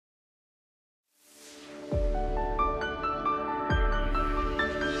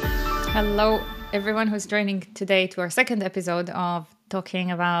Hello, everyone who's joining today to our second episode of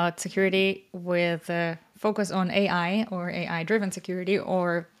talking about security with a focus on AI or AI-driven security,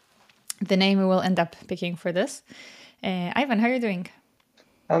 or the name we will end up picking for this. Ivan, how are you doing?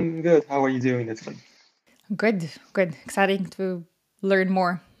 I'm good. How are you doing, Natalie? Good, good. Exciting to learn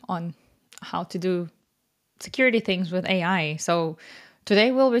more on how to do security things with AI. So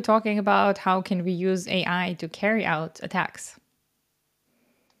today we'll be talking about how can we use AI to carry out attacks.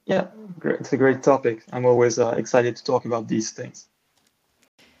 Yeah, great. It's a great topic. I'm always excited to talk about these things.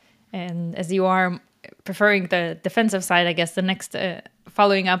 And as you are preferring the defensive side, I guess the next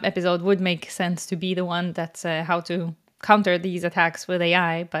following up episode would make sense to be the one that's how to counter these attacks with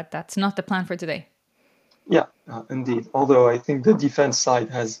AI, but that's not the plan for today. Yeah, indeed. Although I think the defense side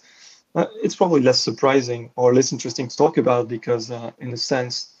it's probably less surprising or less interesting to talk about because, in a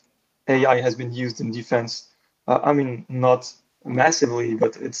sense, AI has been used in defense. I mean, not massively,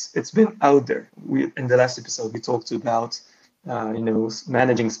 but it's been out there. We in the last episode we talked about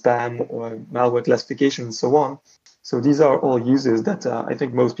managing spam or malware classification and so on. So these are all uses that I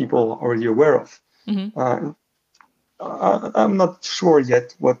think most people are already aware of. Mm-hmm. I'm not sure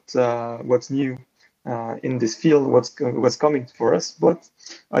yet what's new in this field, what's coming for us, but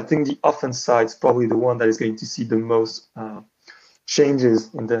I think the offense side is probably the one that is going to see the most changes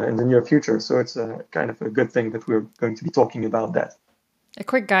in the near future. So it's a kind of a good thing that we're going to be talking about that. A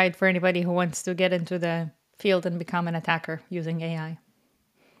quick guide for anybody who wants to get into the field and become an attacker using AI.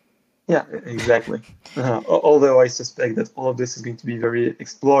 Yeah, exactly. Although I suspect that all of this is going to be very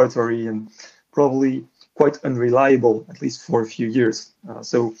exploratory and probably quite unreliable, at least for a few years.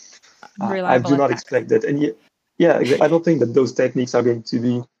 I Reliable do not attacks. expect that any. Yeah, I don't think that those techniques are going to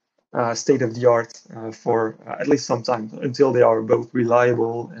be state of the art for at least some time until they are both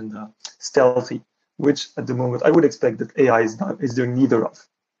reliable and stealthy. Which at the moment I would expect that AI is doing neither of.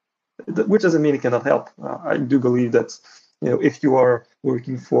 Which doesn't mean it cannot help. I do believe that if you are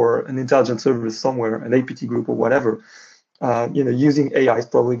working for an intelligence service somewhere, an APT group or whatever, using AI is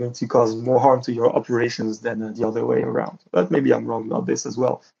probably going to cause more harm to your operations than the other way around. But maybe I'm wrong about this as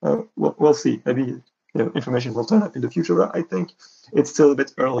well. We'll see. Maybe information will turn up in the future. But I think it's still a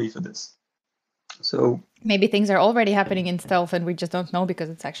bit early for this. So Maybe things are already happening in stealth and we just don't know because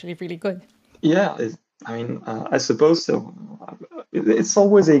it's actually really good. yeah, I suppose so. It's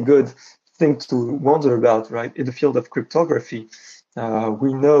always a good thing to wonder about, right? In the field of cryptography,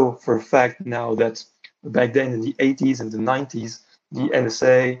 we know for a fact now that back then in the 80s and the 90s, the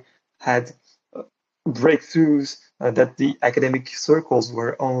NSA had breakthroughs that the academic circles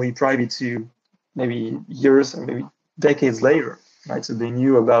were only privy to maybe years or maybe decades later, right? So they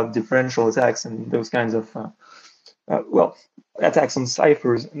knew about differential attacks and those kinds of well, attacks on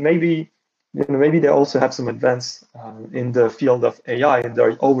ciphers. Maybe they also have some advance in the field of AI and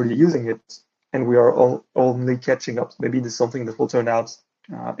they're already using it, and we are only catching up. Maybe this is something that will turn out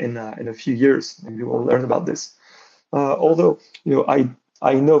in a few years. Maybe we'll learn about this. Although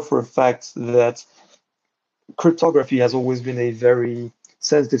I know for a fact that cryptography has always been a very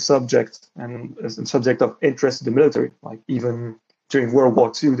sensitive subject and a subject of interest to the military. Like even during World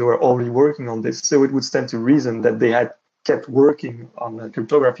War II, they were already working on this. So it would stand to reason that they had kept working on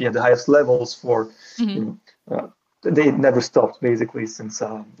cryptography at the highest levels for, Mm-hmm. you they never stopped basically since,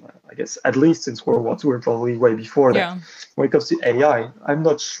 I guess, at least since World War II, or probably way before that. Yeah. When it comes to AI, I'm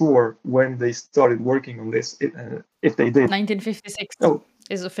not sure when they started working on this, if they did. 1956 Oh,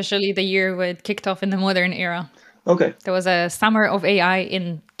 is officially the year where it kicked off in the modern era. okay. There was a summer of AI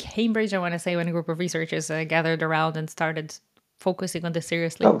in Cambridge, I want to say, when a group of researchers gathered around and started focusing on this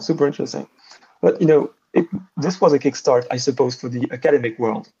seriously. Oh, super interesting. But this was a kickstart, I suppose, for the academic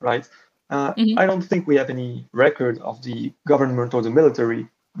world, right? Mm-hmm. I don't think we have any record of the government or the military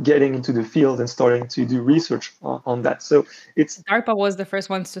getting into the field and starting to do research on that. So it's DARPA was the first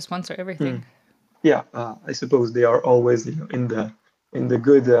ones to sponsor hmm, everything. yeah, I suppose they are always in the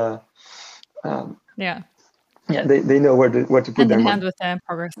good um, Yeah. yeah, they know where to put Hand in their hand money. with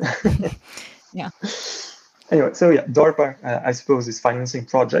progress. Yeah. Anyway, so yeah, DARPA I suppose is financing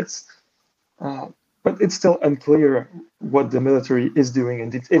projects. Uh, but it's still unclear what the military is doing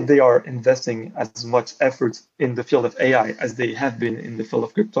and if they are investing as much effort in the field of AI as they have been in the field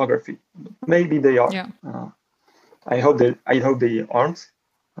of cryptography. Maybe they are. Yeah. I hope they aren't,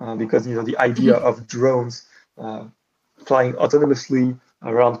 because the idea Mm-hmm. of drones uh, flying autonomously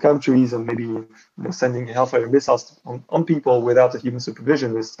around countries and maybe sending hellfire missiles on people without a human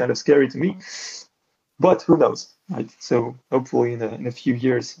supervision is kind of scary to me. But who knows, right? So hopefully in a few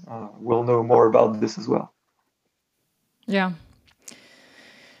years we'll know more about this as well. Yeah.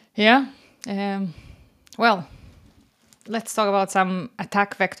 Yeah. Um, well, let's talk about some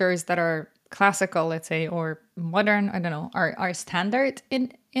attack vectors that are classical, let's say, or modern, I don't know, are standard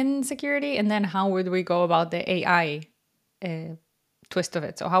in security. And then how would we go about the AI twist of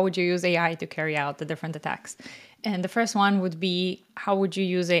it? So how would you use AI to carry out the different attacks? And the first one would be, how would you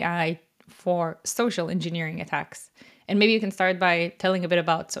use AI for social engineering attacks? And maybe you can start by telling a bit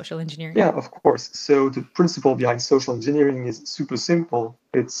about social engineering. Yeah, of course. So the principle behind social engineering is super simple.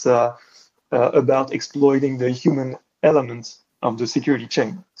 It's about exploiting the human element of the security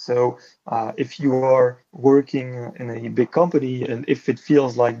chain. So if you are working in a big company, and if it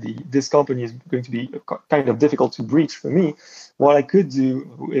feels like this company is going to be kind of difficult to breach for me, what I could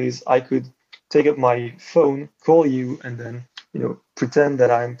do is I could take up my phone, call you, and then pretend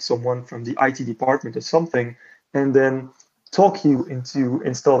that I'm someone from the IT department or something, and then talk you into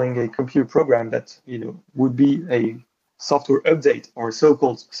installing a computer program that would be a software update or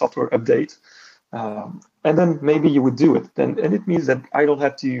so-called software update. And then maybe you would do it. And it means that I don't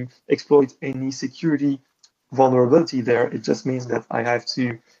have to exploit any security vulnerability there. It just means that I have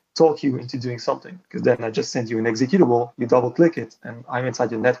to talk you into doing something, because then I just send you an executable, you double click it, and I'm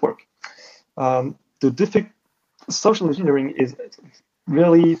inside your network. Social engineering is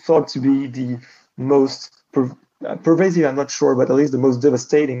really thought to be the most pervasive, I'm not sure, but at least the most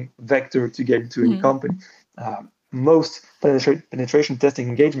devastating vector to get into any company. Most penetration testing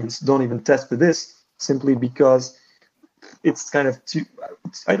engagements don't even test for this, simply because it's kind of too,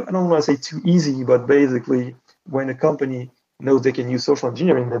 I don't want to say too easy, but basically when a company knows they can use social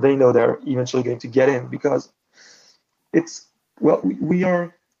engineering, that they know they're eventually going to get in, because it's, well, we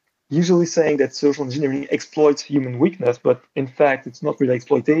are usually saying that social engineering exploits human weakness, but in fact, it's not really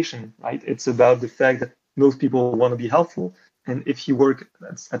exploitation, right? It's about the fact that most people want to be helpful. And if you work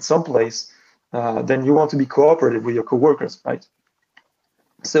at some place, then you want to be cooperative with your coworkers, right?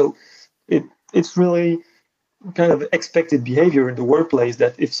 So it's really kind of expected behavior in the workplace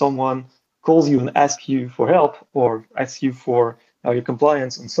that if someone calls you and asks you for help or asks you for your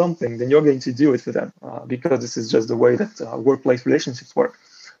compliance on something, then you're going to do it for them, because this is just the way that workplace relationships work.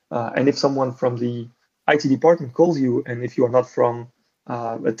 And if someone from the IT department calls you, and if you are not from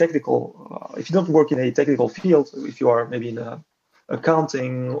if you don't work in a technical field, if you are maybe in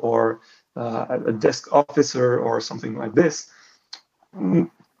accounting or a desk officer or something like this,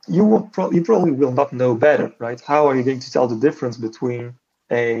 you probably will not know better, right? How are you going to tell the difference between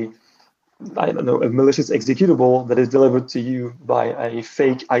a malicious executable that is delivered to you by a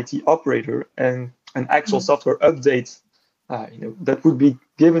fake IT operator and an actual software update that would be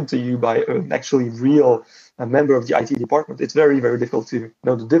given to you by an actually real member of the IT department? It's very, very difficult to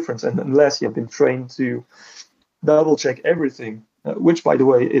know the difference, and unless you have been trained to double check everything, which, by the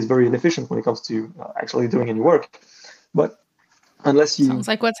way, is very inefficient when it comes to actually doing any work. But unless you... Sounds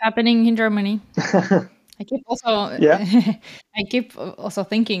like what's happening in Germany. I keep also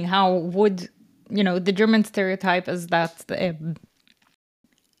thinking, how would, the German stereotype is that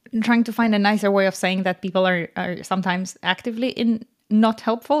trying to find a nicer way of saying that people are sometimes actively not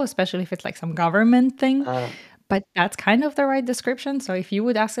helpful, especially if it's like some government thing. But that's kind of the right description. So if you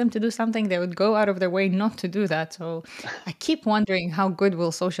would ask them to do something, they would go out of their way not to do that. So I keep wondering, how good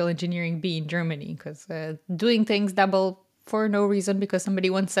will social engineering be in Germany? Because doing things double for no reason because somebody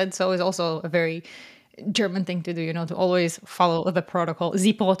once said so is also a very German thing to do, to always follow the protocol,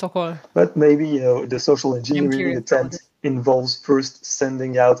 the protocol. But maybe the social engineering attempt involves first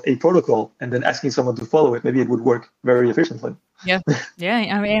sending out a protocol and then asking someone to follow it. Maybe it would work very efficiently. Yeah,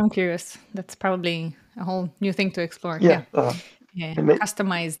 I am curious. That's probably a whole new thing to explore. Yeah.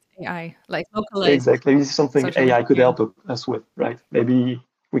 Customized AI, like localized. Exactly. This is something AI could help us with, right? Maybe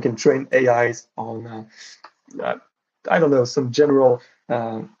we can train AIs on, I don't know, some general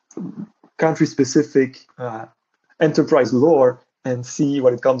country-specific enterprise lore and see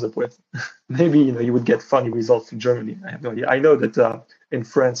what it comes up with. Maybe you would get funny results in Germany. I have no idea. I know that in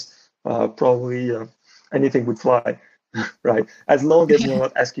France, probably anything would fly, right? As long as you're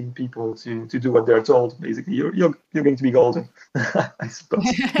not asking people to do what they're told, basically, you're going to be golden, I suppose.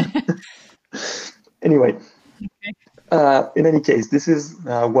 Anyway, in any case, this is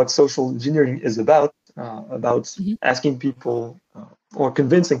what social engineering is about asking people or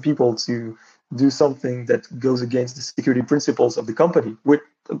convincing people to do something that goes against the security principles of the company, with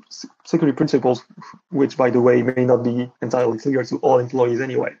security principles which, by the way, may not be entirely clear to all employees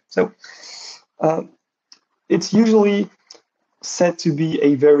anyway. So it's usually said to be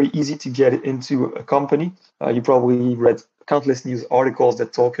a very easy to get into a company. You probably read countless news articles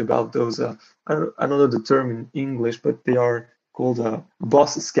that talk about those, I don't know the term in English, but they are called a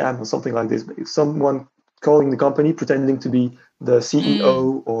boss scam or something like this. If someone calling the company pretending to be the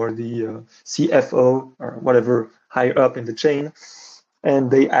CEO or the CFO or whatever higher up in the chain,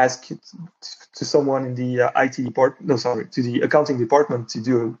 and they ask to someone in the IT department, no, sorry, to the accounting department to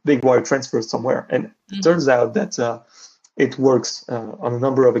do a big wire transfer somewhere. And it turns out that it works on a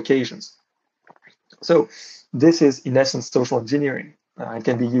number of occasions. So this is, in essence, social engineering. It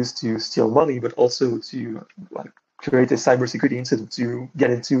can be used to steal money, but also to create a cybersecurity incident to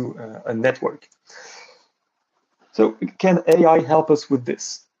get into a network. So can AI help us with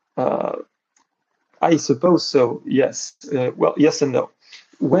this? I suppose so, yes. Well, yes and no.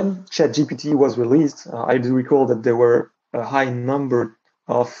 When ChatGPT was released, I do recall that there were a high number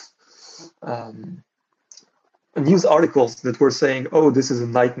of news articles that were saying, oh, this is a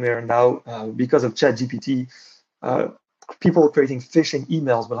nightmare now because of ChatGPT. People creating phishing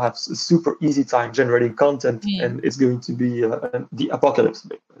emails will have a super easy time generating content, and it's going to be the apocalypse,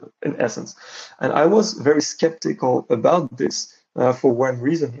 in essence. And I was very skeptical about this for one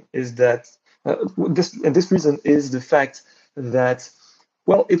reason, is that this reason is the fact that,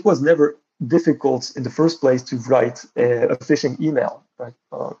 well, it was never difficult in the first place to write a phishing email. Right?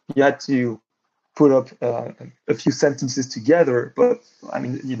 You had to put up a few sentences together, but I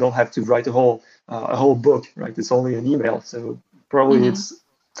mean, you don't have to write a whole book, right? It's only an email, so probably it's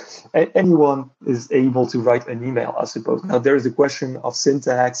anyone is able to write an email, I suppose. Now there is the question of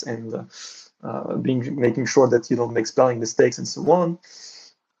syntax and making sure that you don't make spelling mistakes and so on.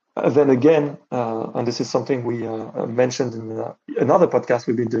 Then again, and this is something we mentioned in another podcast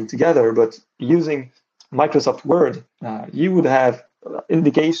we've been doing together, but using Microsoft Word, you would have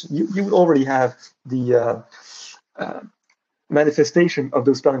indication, you would already have the manifestation of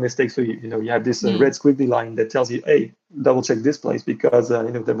those spelling mistakes. So you have this red squiggly line that tells you, hey, double check this place because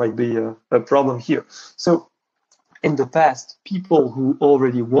there might be a problem here. So in the past, people who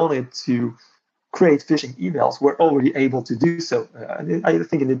already wanted to create phishing emails were already able to do so. I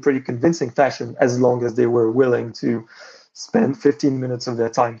think in a pretty convincing fashion, as long as they were willing to spend 15 minutes of their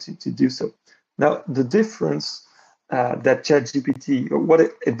time to do so. Now, the difference that ChatGPT, what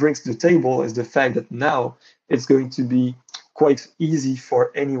it brings to the table is the fact that now it's going to be quite easy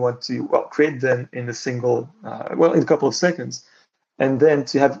for anyone to create them in a single, in a couple of seconds, and then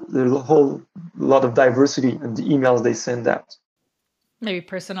to have a whole lot of diversity in the emails they send out. Maybe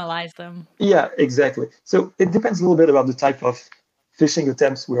personalize them. Yeah, exactly. So it depends a little bit about the type of phishing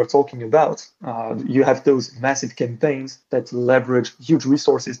attempts we are talking about. You have those massive campaigns that leverage huge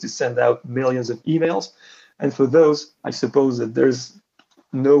resources to send out millions of emails. And for those, I suppose that there's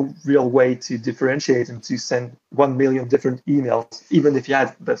no real way to differentiate and to send 1 million different emails, even if you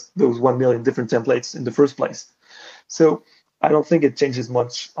had those 1 million different templates in the first place. So I don't think it changes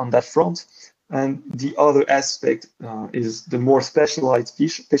much on that front. And the other aspect is the more specialized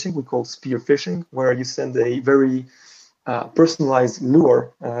phishing we call spear phishing, where you send a very personalized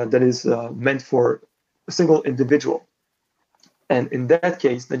lure that is meant for a single individual. And in that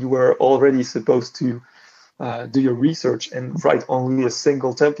case, then you were already supposed to do your research and write only a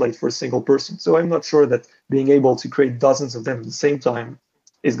single template for a single person. So I'm not sure that being able to create dozens of them at the same time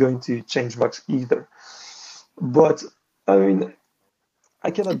is going to change much either. But I mean, I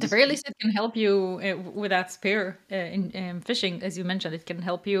cannot. At the very least, it can help you with that spear in phishing, as you mentioned. It can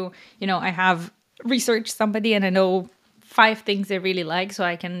help you. I have researched somebody and I know 5 things they really like, so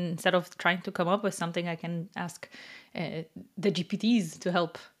I can, instead of trying to come up with something, I can ask the GPTs to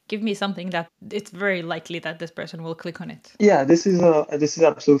help give me something that it's very likely that this person will click on it. Yeah, this is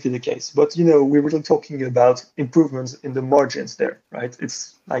absolutely the case. But we're really talking about improvements in the margins there, right?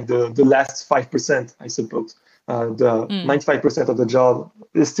 It's like the last 5%, I suppose. The 95% of the job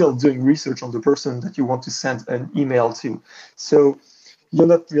is still doing research on the person that you want to send an email to. So you're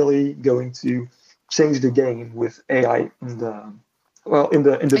not really going to change the game with AI in the I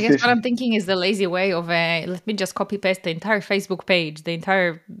guess what I'm thinking is the lazy way of let me just copy paste the entire Facebook page, the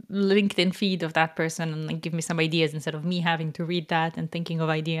entire LinkedIn feed of that person, and give me some ideas instead of me having to read that and thinking of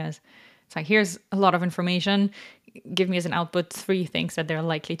ideas. It's like, here's a lot of information. Give me as an output 3 things that they're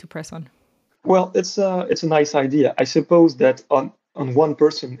likely to press on. Well, it's a nice idea. I suppose that on one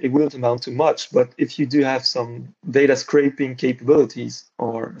person it wouldn't amount to much, but if you do have some data scraping capabilities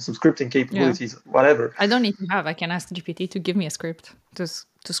or some scripting capabilities, whatever. I don't need to have. I can ask GPT to give me a script to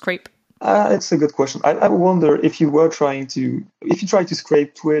scrape. It's a good question. I wonder if you try to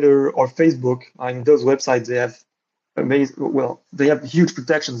scrape Twitter or Facebook. I mean, those websites, they have they have huge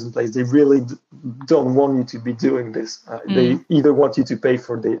protections in place. They really don't want you to be doing this. They either want you to pay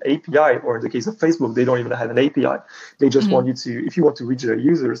for the API, or in the case of Facebook, they don't even have an API. They just want you to, if you want to reach their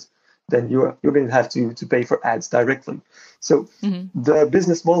users, then you're going to have to pay for ads directly. So the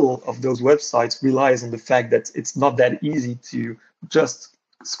business model of those websites relies on the fact that it's not that easy to just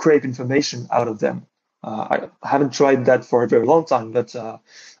scrape information out of them. I haven't tried that for a very long time, but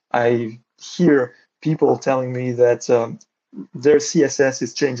I hear people telling me that their CSS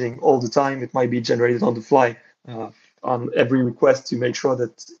is changing all the time. It might be generated on the fly on every request to make sure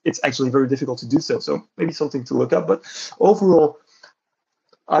that it's actually very difficult to do so. So maybe something to look up. But overall,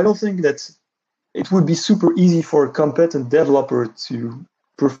 I don't think that it would be super easy for a competent developer to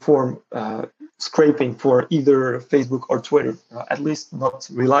perform scraping for either Facebook or Twitter, at least not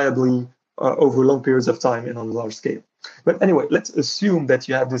reliably over long periods of time and on a large scale. But anyway, let's assume that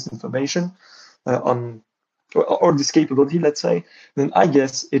you have this information on or this capability, let's say, then I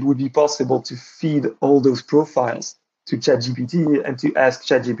guess it would be possible to feed all those profiles to ChatGPT and to ask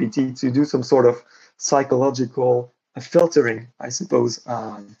ChatGPT to do some sort of psychological filtering, I suppose,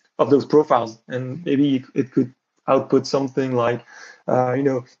 of those profiles. And maybe it could output something like,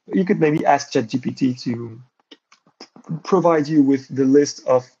 you could maybe ask ChatGPT to provide you with the list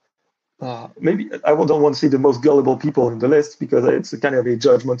of maybe I don't want to say the most gullible people in the list because it's a kind of a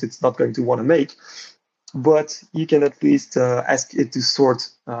judgment it's not going to want to make. But you can at least ask it to sort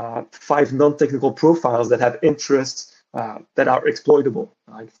 5 non-technical profiles that have interests that are exploitable.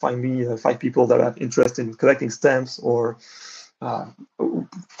 Like find me 5 people that have interest in collecting stamps or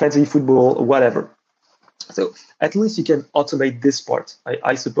fantasy football or whatever. So at least you can automate this part,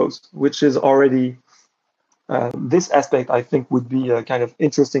 I suppose, which is already this aspect I think would be kind of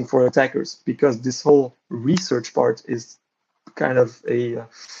interesting for attackers because this whole research part is kind of a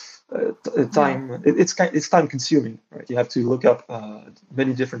time. It's time consuming, right? You have to look up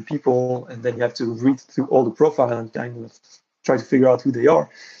many different people, and then you have to read through all the profile and kind of try to figure out who they are.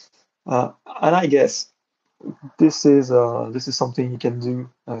 And I guess this is something you can do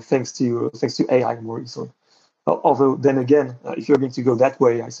thanks to AI more easily. Although then again, if you're going to go that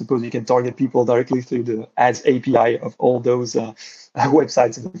way, I suppose you can target people directly through the ads API of all those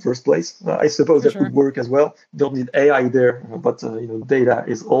websites in the first place. I suppose that would work as well. You don't need AI there, but data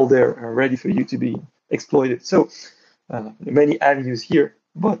is all there ready for you to be exploited. So many avenues here,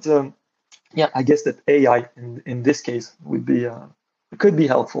 but I guess that AI in this case would be could be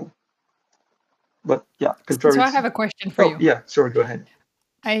helpful. But yeah, so I have a question for you. Yeah, sure, go ahead.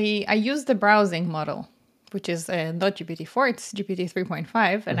 I use the browsing model, which is not GPT-4, it's GPT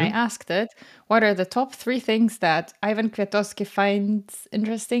 3.5. And I asked it, what are the top 3 things that Ivan Kwiatkowski finds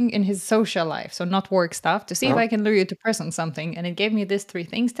interesting in his social life? So not work stuff, to see if I can lure you to press on something. And it gave me these 3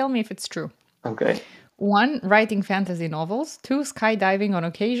 things. Tell me if it's true. Okay. 1, writing fantasy novels. 2, skydiving on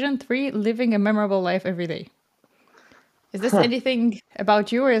occasion. 3, living a memorable life every day. Is this anything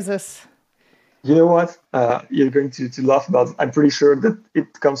about you, or is this... You know what? You're going to laugh about it. I'm pretty sure that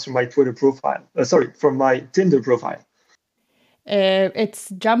it comes from my Twitter profile. From my Tinder profile. It's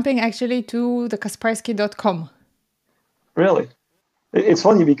jumping actually to the Kaspersky.com. Really? It's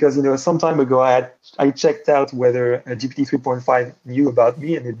funny because, some time ago I checked out whether GPT 3.5 knew about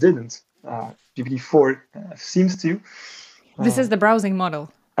me, and it didn't. GPT-4 seems to. This is the browsing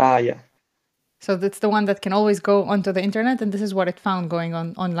model. Yeah. So that's the one that can always go onto the internet, and this is what it found going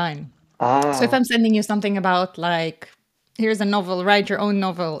on online. So if I'm sending you something about, like, here's a novel, write your own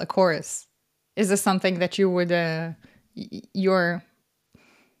novel, a chorus, is this something that you would, you're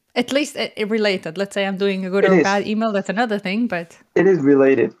at least related? Let's say I'm doing a good or bad email, that's another thing, but... It is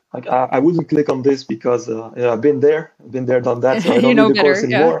related. Like, I wouldn't click on this because I've been there, done that, so I don't need the course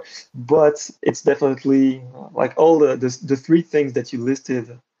anymore. Yeah. But it's definitely, like, all the 3 things that you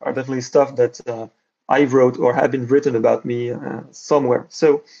listed are definitely stuff that I wrote or have been written about me somewhere.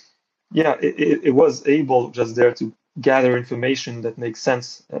 So... yeah, it was able just there to gather information that makes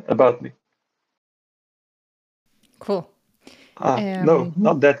sense about me. Cool. No,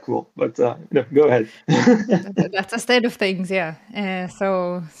 not that cool, but no, go ahead. That's a state of things, yeah.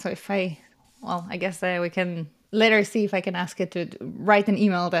 So if I guess we can later see if I can ask it to write an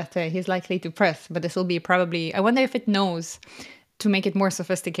email that he's likely to press, but this will be probably, I wonder if it knows to make it more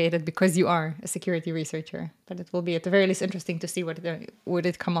sophisticated because you are a security researcher. But it will be at the very least interesting to see what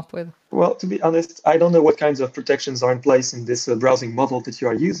it come up with. Well, to be honest, I don't know what kinds of protections are in place in this browsing model that you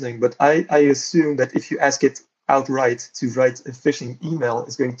are using, but I assume that if you ask it outright to write a phishing email,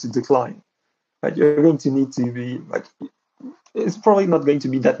 it's going to decline. Right? You're going to need to be, like, it's probably not going to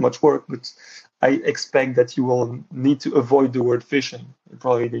be that much work, but I expect that you will need to avoid the word phishing. You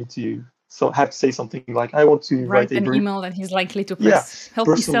probably need to have to say something like, I want to write an email that he's likely to press. Help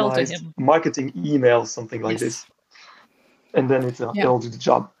me sell to him. Marketing email, something like this. And then it'll do the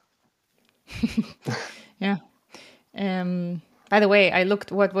job. Yeah. By the way, I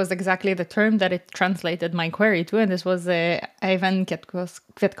looked what was exactly the term that it translated my query to, and this was Ivan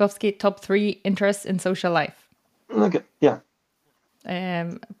Kwiatkowski, top 3 interests in social life. Okay, yeah.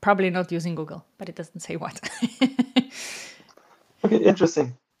 Probably not using Google, but it doesn't say what. Okay,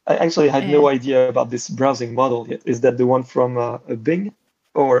 interesting. I actually had Uh, no idea about this browsing model yet. Is that the one from Bing,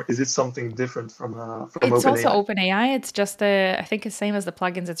 or is it something different from it's also OpenAI? OpenAI. It's just, I think, the same as the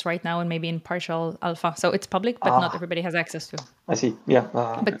plugins it's right now and maybe in partial alpha. So it's public, but not Ah, everybody has access to. I see. Yeah,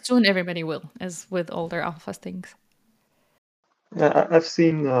 But soon everybody will, as with all their alpha things. yeah. I've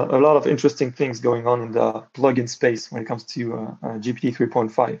seen a lot of interesting things going on in the plugin space when it comes to GPT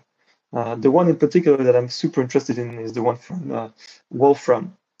 3.5. The one in particular that I'm super interested in is the one from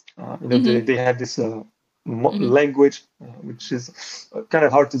Wolfram. They have this Hmm. language which is kind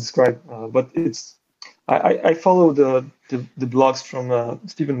of hard to describe, but I follow the blogs from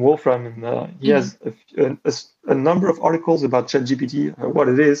Stephen Wolfram, and he Hmm. has a number of articles about ChatGPT, what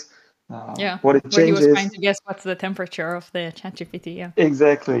it is, Yeah, what it where he was trying changes, to guess what's the temperature of the ChatGPT. Yeah.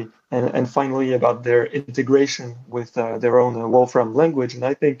 exactly, and finally about their integration with their own Wolfram language. And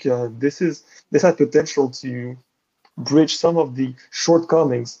I think this has potential to bridge some of the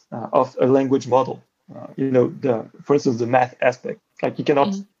shortcomings of a language model. For instance, the math aspect. Like you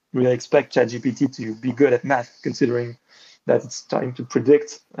cannot Hmm. really expect ChatGPT to be good at math, considering that it's trying to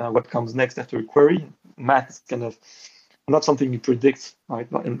predict what comes next after a query. Math is kind of not something you predict, right?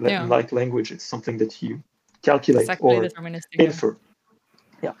 Yeah, Like language, it's something that you calculate exactly or deterministic. Yeah. infer.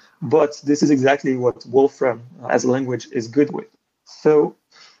 Yeah, but this is exactly what Wolfram as a language is good with. So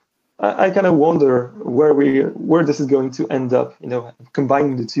I kind of wonder where this is going to end up.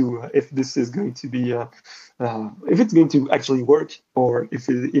 Combining the two, if this is going to be, if it's going to actually work, or if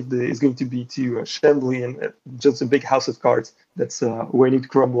it's going to be too shambly and just a big house of cards that's waiting to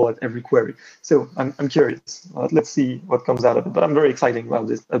crumble at every query. So I'm curious. Let's see what comes out of it. But I'm very excited about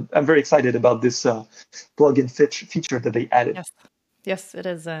this. I'm very excited about this plugin feature that they added. Yes. Yes, it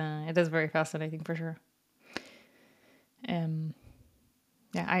is. It is very fascinating for sure. Um,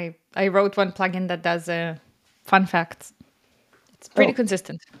 yeah, I wrote one plugin that does fun facts. It's pretty Oh,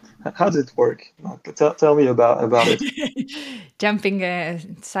 consistent. how does it work? Tell me about it. Jumping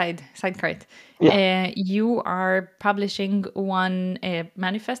side cart. Yeah. You are publishing one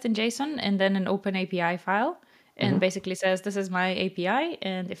manifest in JSON and then an open API file, and Hmm. basically says this is my API,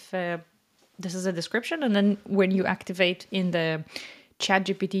 and if this is a description, and then when you activate in the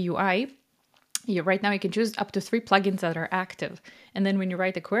ChatGPT UI, right now you can choose up to 3 plugins that are active. And then when you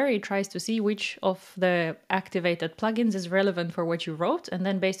write a query, it tries to see which of the activated plugins is relevant for what you wrote. And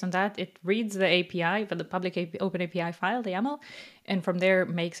then based on that, it reads the API, for the public open API file, the YAML, and from there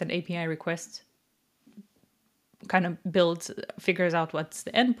makes an API request, kind of builds, figures out what's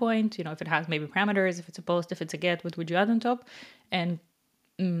the endpoint, if it has maybe parameters, if it's a post, if it's a get, what would you add on top, and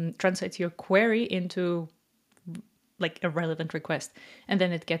translates your query into like a relevant request. And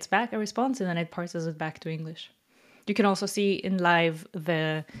then it gets back a response and then it parses it back to English. You can also see in live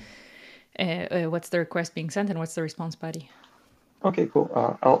the what's the request being sent and what's the response body. Okay, cool.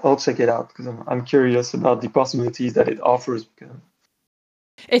 I'll check it out because I'm curious about the possibilities that it offers.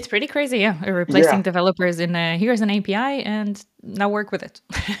 It's pretty crazy, yeah. Replacing Yeah, developers in here's an API and now work with it.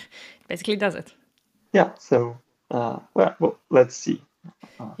 It basically does it. yeah. So, well, let's see.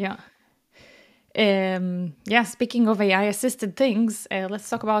 Uh, Yeah. Yeah, speaking of AI assisted things, let's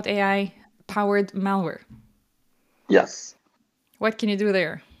talk about AI powered malware. yes. What can you do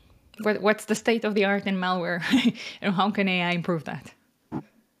there? What's the state of the art in malware? And how can AI improve that?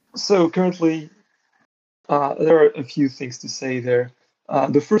 So currently, there are a few things to say there.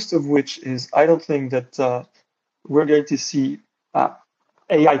 The first of which is I don't think that we're going to see uh,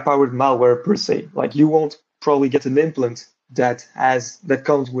 AI-powered malware per se. Like you won't probably get an implant that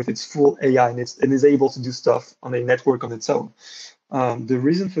comes with its full AI and is able to do stuff on a network on its own. The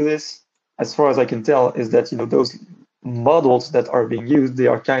reason for this, as far as I can tell, is that those models that are being used, they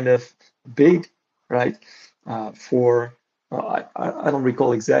are kind of big, right? For I don't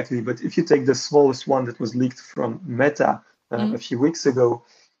recall exactly, but if you take the smallest one that was leaked from Meta a Mm. few weeks ago,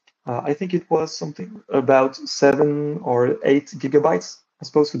 I think it was something about 7 or 8 gigabytes, I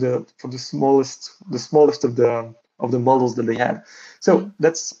suppose, for the smallest of the models that they had. So Mm.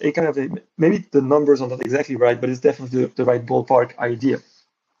 that's a kind of maybe the numbers are not exactly right, but it's definitely the right ballpark idea.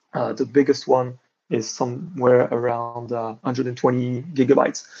 The biggest one is somewhere around 120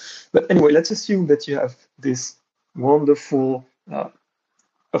 gigabytes. But anyway, let's assume that you have this wonderful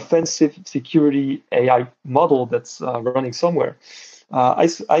offensive security AI model that's running somewhere.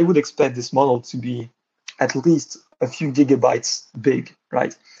 I would expect this model to be at least a few gigabytes big,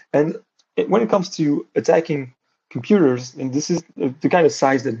 right? And when it comes to attacking computers, and this is the kind of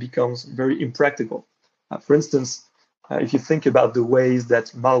size that becomes very impractical. For instance, if you think about the ways that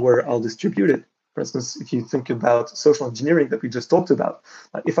malware are distributed, For instance, if you think about social engineering that we just talked about,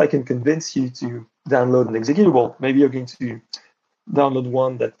 if I can convince you to download an executable, maybe you're going to download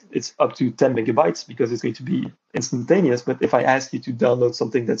one that it's up to 10 megabytes because it's going to be instantaneous. But if I ask you to download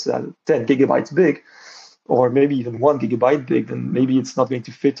something that's 10 gigabytes big, or maybe even 1 gigabyte big, then maybe it's not going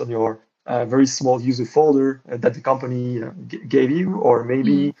to fit on your very small user folder that the company gave you, or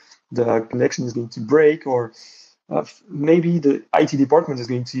maybe the connection is going to break, or maybe the IT department is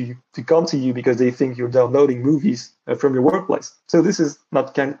going to come to you because they think you're downloading movies from your workplace. So this is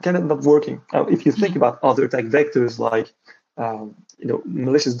not not working. If you think about other attack vectors like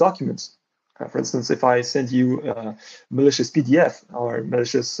malicious documents, for instance, if I send you a malicious PDF or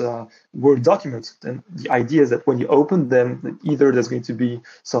malicious Word document, then the idea is that when you open them, either there's going to be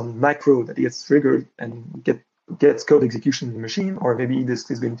some macro that gets triggered and gets code execution in the machine, or maybe this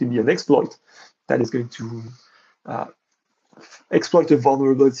is going to be an exploit that is going to exploit a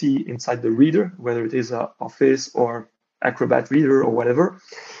vulnerability inside the reader, whether it is Office or Acrobat Reader or whatever.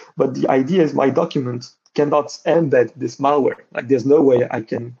 But the idea is my document cannot embed this malware. Like there's no way I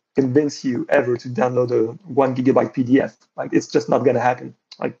can convince you ever to download a 1 gigabyte PDF. Like it's just not going to happen.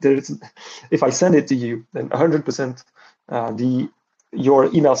 Like if I send it to you, then 100%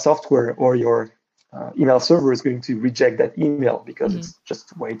 your email software or your email server is going to reject that email because it's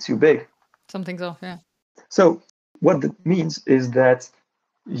just way too big. Something's off, yeah. So what that means is that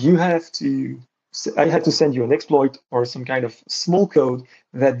I have to send you an exploit or some kind of small code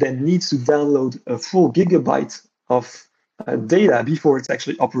that then needs to download a full gigabyte of data before it's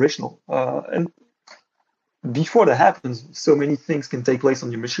actually operational. And before that happens, so many things can take place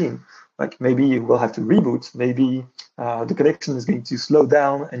on your machine. Like maybe you will have to reboot. Maybe the connection is going to slow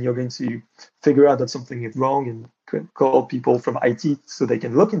down and you're going to figure out that something is wrong and call people from IT so they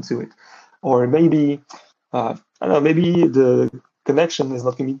can look into it. Or maybe, maybe the connection is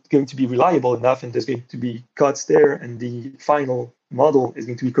not going to be reliable enough and there's going to be cuts there and the final model is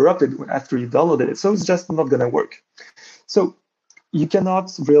going to be corrupted after you downloaded it. So it's just not going to work. So you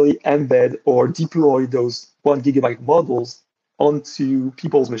cannot really embed or deploy those 1 gigabyte models onto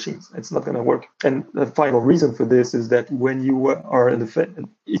people's machines. It's not going to work. And the final reason for this is that when you are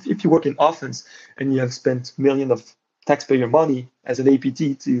if you work in offense and you have spent millions of taxpayer money as an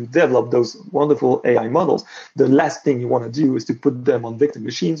APT to develop those wonderful AI models, the last thing you want to do is to put them on victim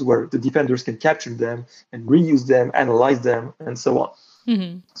machines where the defenders can capture them and reuse them, analyze them, and so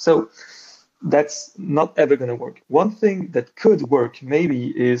on. So that's not ever going to work. One thing that could work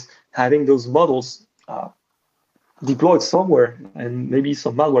maybe is having those models deployed somewhere, and maybe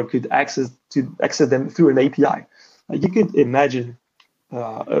some malware could access them through an API. You could imagine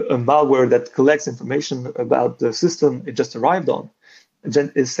a malware that collects information about the system it just arrived on.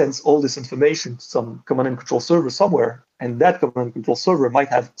 It sends all this information to some command and control server somewhere, and that command and control server might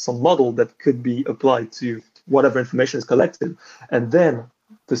have some model that could be applied to whatever information is collected. And then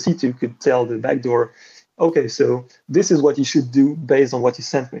the C2 could tell the backdoor, okay, so this is what you should do based on what you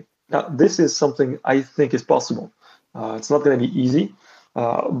sent me. Now, this is something I think is possible. It's not going to be easy,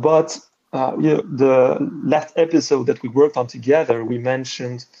 but the last episode that we worked on together, we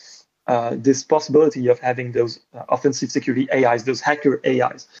mentioned this possibility of having those offensive security AIs, those hacker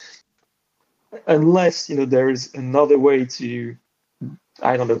AIs. Unless there is another way to,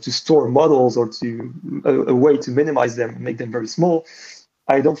 to store models or to a way to minimize them, make them very small,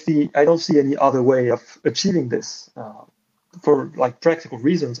 I don't see any other way of achieving this for like practical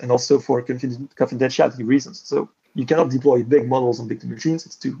reasons and also for confidentiality reasons. So you cannot deploy big models on victim machines.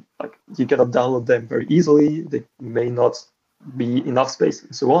 It's too you cannot download them very easily. They may not be enough space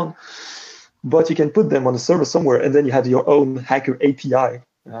and so on. But you can put them on a server somewhere, and then you have your own hacker API,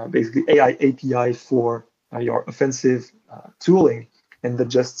 basically AI API for your offensive tooling, and that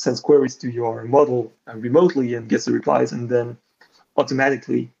just sends queries to your model remotely and gets the replies, and then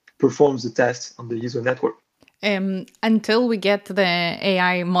automatically performs the test on the user network. Until we get the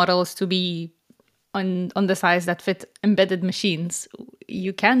AI models to be on the size that fit embedded machines,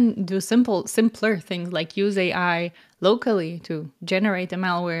 you can do simpler things like use AI locally to generate a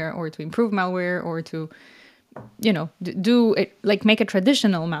malware or to improve malware or to, do it, like make a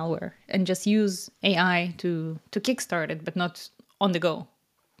traditional malware and just use AI to kickstart it, but not on the go.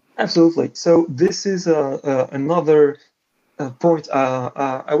 Absolutely. So this is another point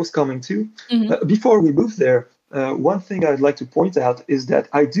I was coming to. Before we move there, one thing I'd like to point out is that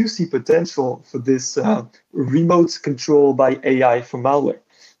I do see potential for this remote control by AI for malware.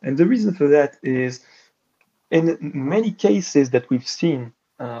 And the reason for that is in many cases that we've seen,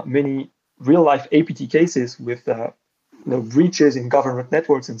 many real-life APT cases with breaches in government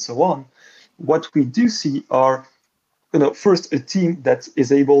networks and so on, what we do see are first a team that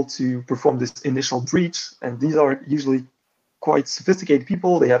is able to perform this initial breach, and these are usually quite sophisticated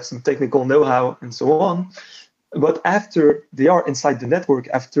people. They have some technical know-how and so on. But after they are inside the network,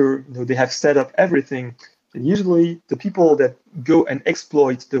 after they have set up everything, then usually the people that go and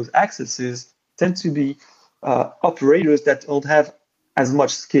exploit those accesses tend to be operators that don't have as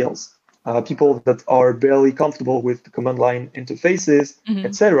much skills, people that are barely comfortable with the command line interfaces,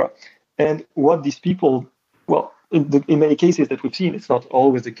 etc. And what these people, well, in many cases that we've seen, it's not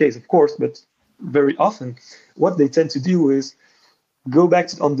always the case, of course, but very often, what they tend to do is go back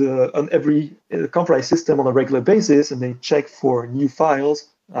on every compromised system on a regular basis, and they check for new files.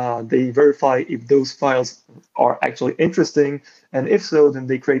 They verify if those files are actually interesting, and if so, then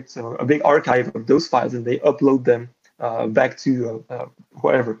they create a big archive of those files and they upload them back to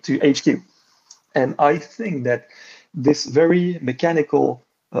wherever, to HQ. And I think that this very mechanical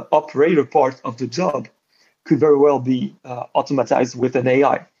operator part of the job could very well be automatized with an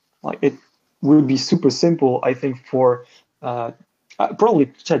AI. Like, it would be super simple, I think, for probably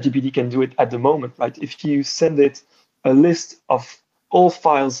ChatGPT can do it at the moment, right? If you send it a list of all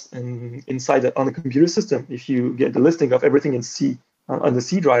files inside on a computer system, if you get the listing of everything in C on the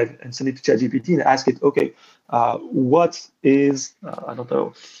C drive and send it to ChatGPT and ask it, okay, what is I don't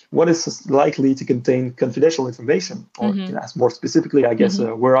know, what is likely to contain confidential information, or you can ask more specifically, I guess,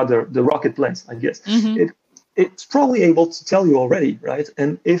 where are the rocket plans? I guess it's probably able to tell you already, right?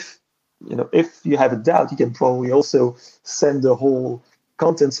 And if you have a doubt, you can probably also send the whole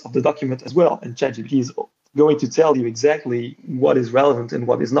contents of the document as well, and ChatGPT is going to tell you exactly what is relevant and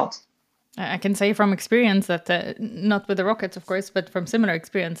what is not. I can say from experience that, not with the rockets, of course, but from similar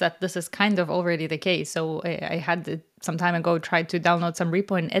experience, that this is kind of already the case. So I had some time ago tried to download some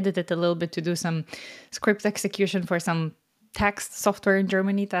repo and edit it a little bit to do some script execution for some tax software in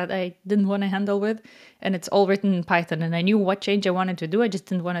Germany that I didn't want to handle with. And it's all written in Python. And I knew what change I wanted to do. I just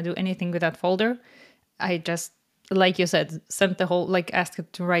didn't want to do anything with that folder. I just, like you said, sent the whole, asked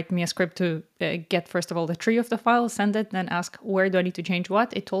it to write me a script to get, first of all, the tree of the file, send it, then ask where do I need to change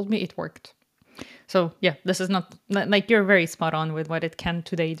what. It told me, it worked. So yeah, this is not, you're very spot on with what it can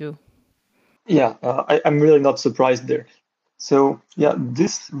today do. Yeah, I'm really not surprised there. So yeah,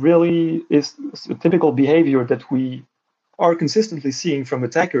 this really is a typical behavior that we are consistently seeing from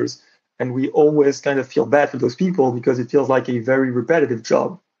attackers. And we always kind of feel bad for those people because it feels like a very repetitive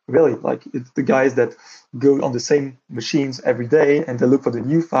job. Really, like, it's the guys that go on the same machines every day and they look for the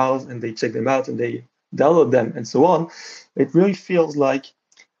new files and they check them out and they download them and so on. It really feels like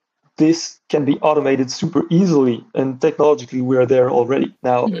this can be automated super easily, and technologically we're there already.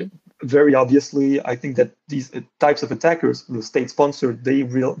 Now, very obviously, I think that these types of attackers, the state-sponsored, they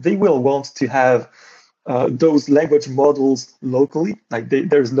will want to have those language models locally. Like,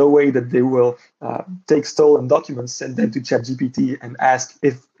 there's no way that they will take stolen documents, send them to ChatGPT, and ask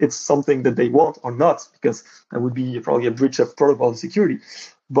if it's something that they want or not, because that would be probably a breach of protocol and security.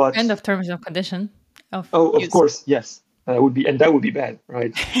 But and of terms and condition of of course, yes, that would be bad,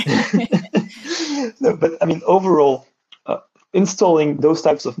 right? No, but I mean, overall, installing those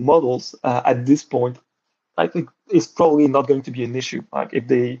types of models at this point, I think, is probably not going to be an issue. Like, if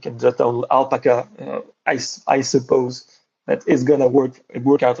they can just download Alpaca, I suppose that is gonna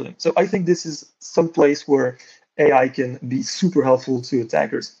work out for them. So I think this is some place where AI can be super helpful to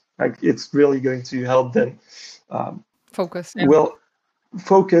attackers. Like, it's really going to help them focus.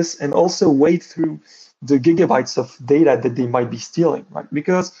 Focus and also wade through the gigabytes of data that they might be stealing, right?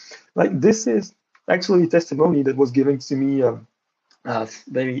 Because, like, this is actually a testimony that was given to me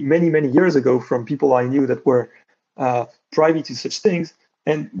maybe many years ago from people I knew that were privy to such things.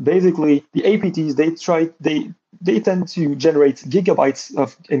 And basically, the APTs, they tend to generate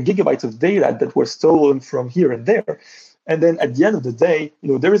gigabytes of data that were stolen from here and there. And then at the end of the day,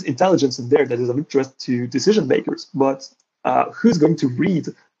 there is intelligence in there that is of interest to decision makers. But who's going to read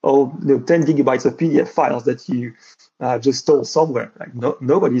all 10 gigabytes of PDF files that you just stole somewhere? Like,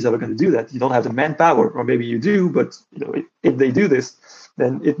 nobody's ever going to do that. You don't have the manpower, or maybe you do, but if they do this,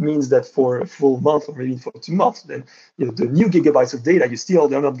 then it means that for a full month or maybe for 2 months, then the new gigabytes of data you steal,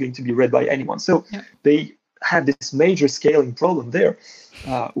 they're not going to be read by anyone. So they have this major scaling problem there,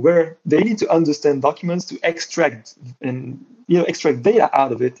 where they need to understand documents to extract data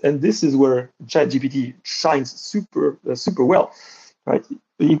out of it, and this is where ChatGPT shines super well, right?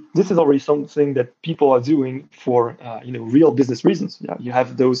 This is already something that people are doing for real business reasons. You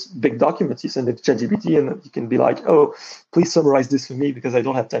have those big documents, you send it to ChatGPT, and you can be like, oh, please summarize this for me because I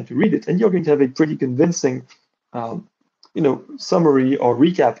don't have time to read it, and you're going to have a pretty convincing summary or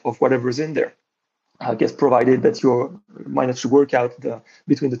recap of whatever's in there. I guess provided that you manage to work out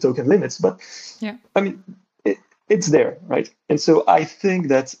between the token limits. But I mean, it's there, right? And so I think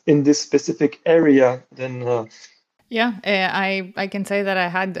that in this specific area, then Yeah, I can say that I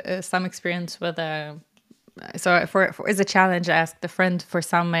had some experience with so for as a challenge, I asked a friend for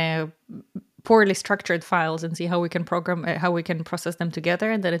some poorly structured files and see how we can program how we can process them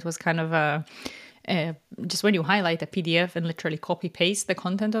together. And then it was kind of just when you highlight a PDF and literally copy paste the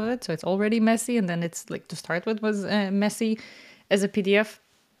content of it, so it's already messy, and then it's like to start with was messy as a PDF.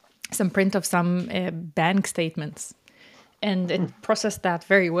 Some print of some bank statements, and it processed that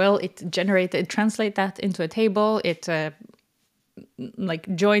very well. It translate that into a table. It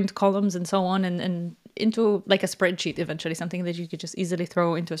like joined columns and so on, and into like a spreadsheet eventually, something that you could just easily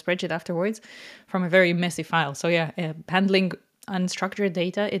throw into a spreadsheet afterwards from a very messy file. So yeah, handling unstructured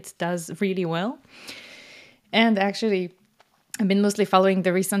data, it does really well. And actually, I've been mostly following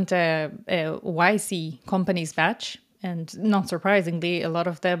the recent YC companies batch, and not surprisingly, a lot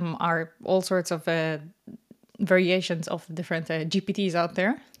of them are all sorts of variations of different GPTs out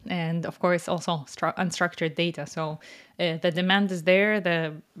there, and of course also unstructured data. So the demand is there.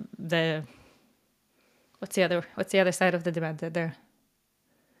 The what's the other side of the demand there?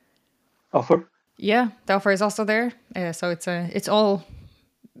 offer. Yeah, the offer is also there. So it's all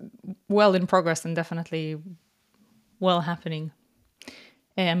well in progress and definitely well happening.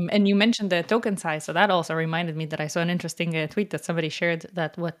 And you mentioned the token size, so that also reminded me that I saw an interesting tweet that somebody shared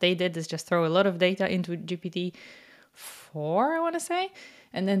that what they did is just throw a lot of data into GPT-4, I want to say,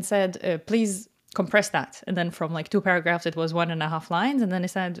 and then said, please compress that. And then from like 2 paragraphs, it was 1.5 lines. And then it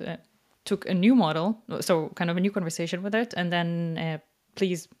said, took a new model, so kind of a new conversation with it, and then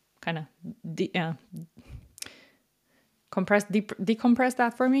please kind of decompress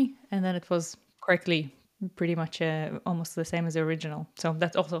that for me. And then it was correctly pretty much almost the same as the original. So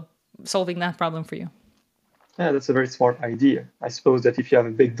that's also solving that problem for you. Yeah, that's a very smart idea. I suppose that if you have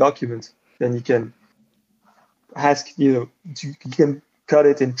a big document, then you can you can cut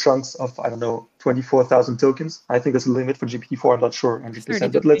it in chunks of, I don't know, 24,000 tokens. I think that's a limit for GPT-4. I'm not sure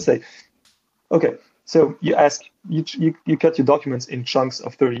 100%, but let's say, okay. So you cut your documents in chunks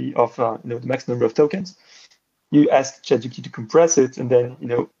of 30 of the max number of tokens. You ask ChatGPT to compress it, and then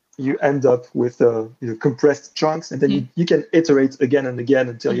you end up with compressed chunks, and then you can iterate again and again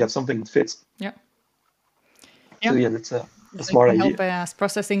until you have something that fits. Yeah. So yeah, that's a smart idea. Help us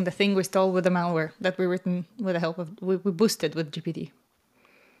processing the thing we stole with the malware that we written with the help of we boosted with GPT.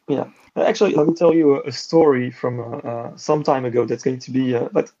 Yeah, actually, let me tell you a story from some time ago that's going to be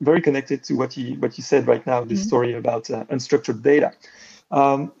but very connected to what you said right now. This story about unstructured data.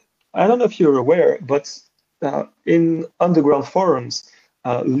 I don't know if you're aware, but in underground forums,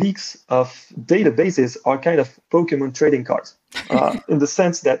 leaks of databases are kind of Pokemon trading cards, in the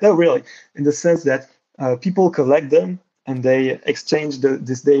sense that people collect them and they exchange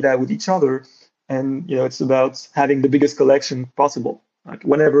this data with each other, and it's about having the biggest collection possible. Like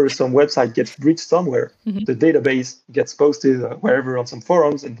whenever some website gets breached somewhere, the database gets posted wherever on some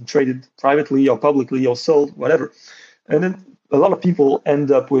forums and traded privately or publicly or sold, whatever. And then a lot of people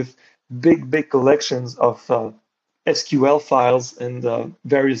end up with big collections of SQL files and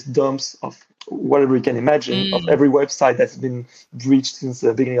various dumps of whatever you can imagine of every website that's been breached since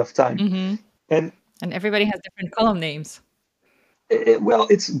the beginning of time. And everybody has different column names. Well,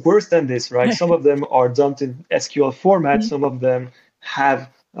 it's worse than this, right? Some of them are dumped in SQL format. Some of them have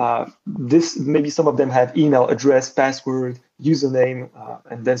maybe some of them have email address, password, username,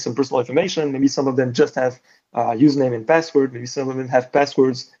 and then some personal information. Maybe some of them just have username and password. Maybe some of them have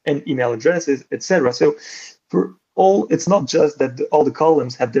passwords and email addresses, etc. So it's not just that all the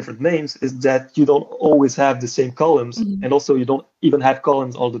columns have different names, it's that you don't always have the same columns, and also you don't even have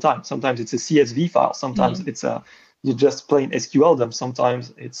columns all the time. Sometimes it's a CSV file, sometimes it's you just plain SQL them,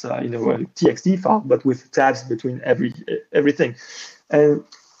 sometimes it's a TXT file, but with tabs between everything. And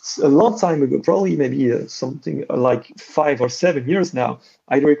a long time ago, probably maybe something like 5 or 7 years now,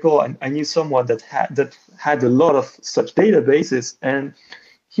 I recall I knew someone that had a lot of such databases, and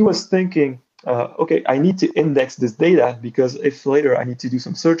he was thinking, okay, I need to index this data, because if later I need to do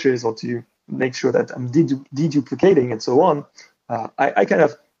some searches or to make sure that I'm deduplicating and so on, I kind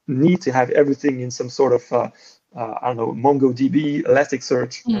of need to have everything in some sort of I don't know, MongoDB,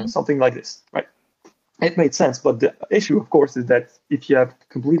 Elasticsearch, something like this, right? It made sense, but the issue, of course, is that if you have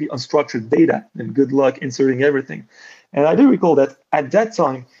completely unstructured data, then good luck inserting everything. And I do recall that at that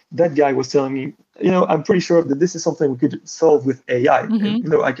time, that guy was telling me, I'm pretty sure that this is something we could solve with AI.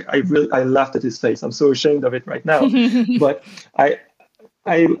 And, I laughed at his face. I'm so ashamed of it right now. But I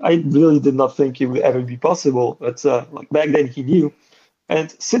really did not think it would ever be possible. But like back then, he knew.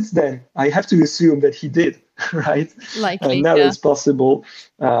 And since then, I have to assume that he did. right? Likely, Now that yeah. it's possible,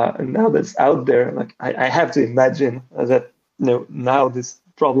 and now that's out there, like I have to imagine that now this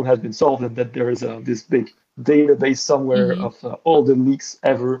problem has been solved and that there is this big database somewhere Hmm. of all the leaks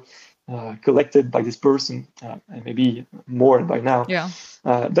ever collected by this person, and maybe more by now, Yeah.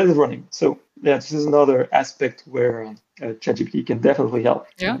 that is running. So yeah, this is another aspect where ChatGPT can definitely help.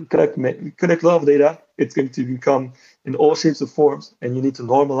 Yeah. Collect a lot of data. It's going to become in all shapes of forms, and you need to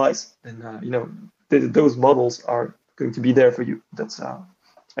normalize. And those models are going to be there for you. That's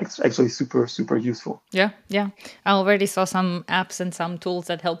actually super useful. Yeah, yeah. I already saw some apps and some tools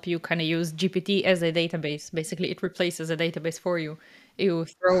that help you kind of use GPT as a database. Basically, it replaces a database for you. You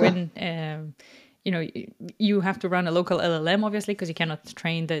throw in, you have to run a local LLM, obviously, because you cannot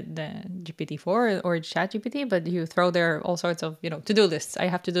train the GPT-4 or Chat GPT, but you throw there all sorts of, to-do lists. I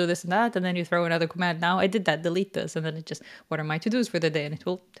have to do this and that, and then you throw another command. Now I did that, delete this, and then it just, what are my to-dos for the day? And it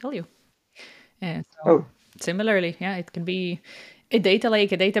will tell you. So Oh, similarly, yeah, it can be a data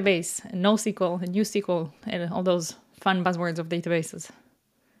lake, a database, a NoSQL, a NewSQL, and all those fun buzzwords of databases.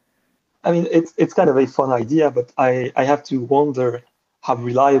 I mean, it's kind of a fun idea, but I have to wonder how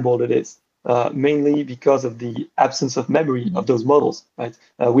reliable it is. Mainly because of the absence of memory Mhm. of those models, right?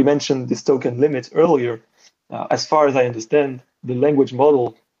 We mentioned this token limit earlier. As far as I understand, the language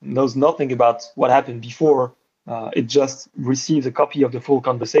model knows nothing about what happened before. It just receives a copy of the full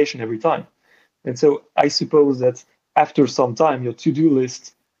conversation every time. And so I suppose that after some time, your to-do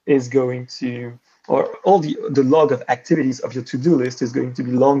list is going to, or all the log of activities of your to-do list is going to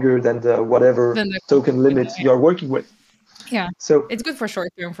be longer than the whatever Then the context token window, limit you're working with. yeah. So It's good for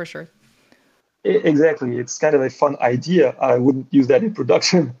short term for sure. exactly, it's kind of a fun idea. I wouldn't use that in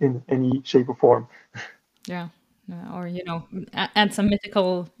production in any shape or form. Yeah. Or, add some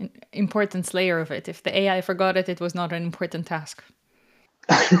mythical importance layer of it. If the AI forgot it, it was not an important task.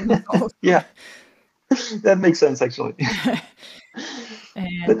 Problem solved. Yeah, that makes sense actually.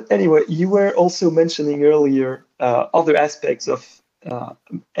 And But anyway, you were also mentioning earlier other aspects of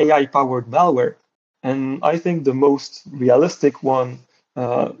AI-powered malware, and I think the most realistic one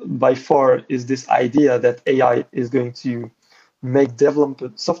by far is this idea that AI is going to make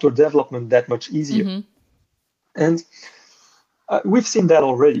software development that much easier. mhm. And we've seen that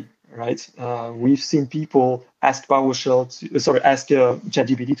already, right? We've seen people ask ask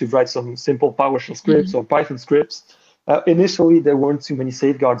ChatGPT to write some simple PowerShell scripts Mhm. or Python scripts. Initially, there weren't too many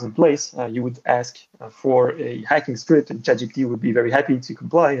safeguards in place. You would ask for a hacking script, and ChatGPT would be very happy to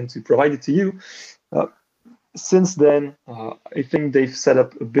comply and to provide it to you. Uh, since then, I think they've set up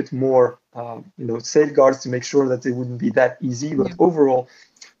a bit more, safeguards to make sure that it wouldn't be that easy. But Yeah. overall,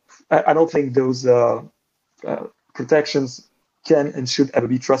 I don't think those uh, protections can and should ever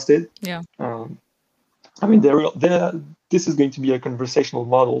be trusted. Yeah. Um, I mean, this is going to be a conversational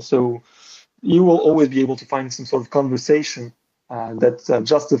model, so you will always be able to find some sort of conversation that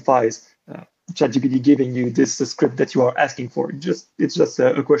justifies ChatGPT giving you this script that you are asking for. It's just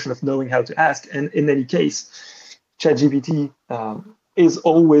a question of knowing how to ask. And in any case, ChatGPT is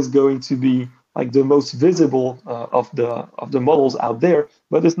always going to be like the most visible of the models out there,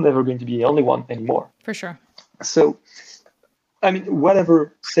 but it's never going to be the only one anymore. For sure. So I mean,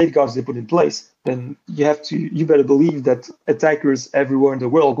 whatever safeguards they put in place, then you better believe that attackers everywhere in the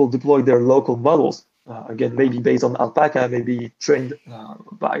world will deploy their local models. Again, maybe based on alpaca, maybe trained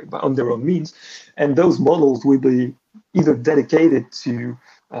by on their own means, and those models will be either dedicated to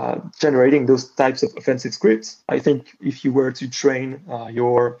generating those types of offensive scripts. I think if you were to train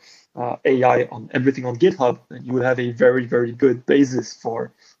your AI on everything on GitHub, then you would have a very good basis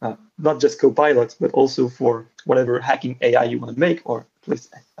for not just Copilot, but also for whatever hacking AI you want to make, or at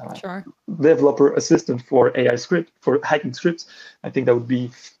least Sure. developer assistant for AI script for hacking scripts. I think that would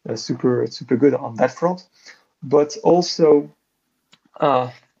be super good on that front. But also,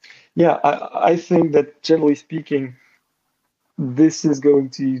 uh, yeah, I think that generally speaking, this is going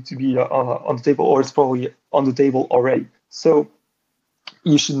to be on the table, or it's probably on the table already. So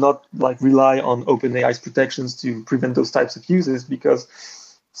you should not like rely on OpenAI's protections to prevent those types of uses, because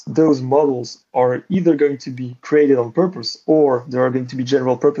those models are either going to be created on purpose, or there are going to be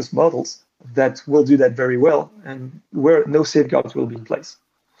general purpose models that will do that very well, and where no safeguards will be in place.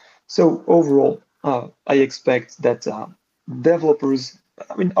 So overall, I expect that developers,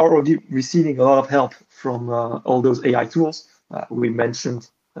 I mean, are already receiving a lot of help from all those AI tools. We mentioned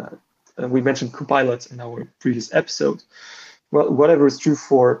Copilot in our previous episode. Well, whatever is true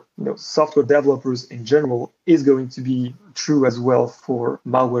for software developers in general is going to be true as well for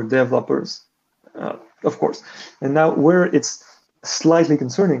malware developers, of course. And now, where it's slightly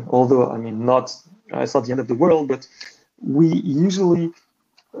concerning, although I mean, not it's not the end of the world, but we usually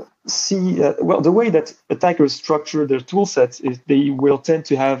see, well, the way that attackers structure their tool sets is they will tend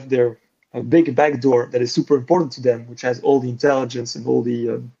to have their big backdoor that is super important to them, which has all the intelligence and all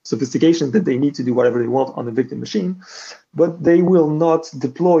the sophistication that they need to do whatever they want on the victim machine, but they will not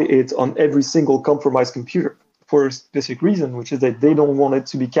deploy it on every single compromised computer for a specific reason, which is that they don't want it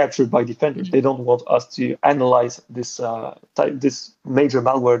to be captured by defenders. They don't want us to analyze this major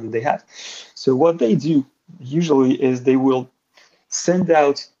malware that they have. So what they do usually is they will send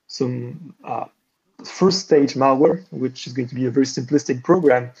out some first stage malware, which is going to be a very simplistic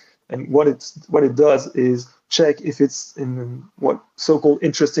program. And what it does is check if it's in what so-called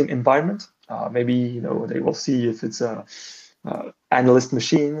interesting environment. Maybe they will see if it's a analyst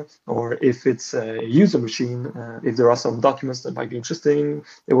machine or if it's a user machine. If there are some documents that might be interesting,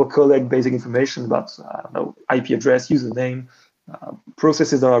 they will collect basic information about IP address, username,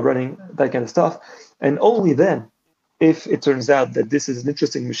 processes that are running, that kind of stuff, and only then, if it turns out that this is an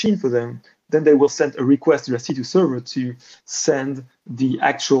interesting machine for them, then they will send a request to their C2 server to send the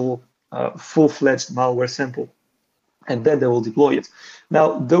actual full-fledged malware sample, and then they will deploy it.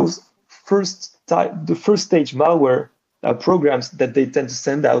 Now, the first stage malware programs that they tend to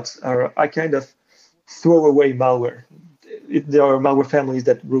send out are kind of throwaway malware. There are malware families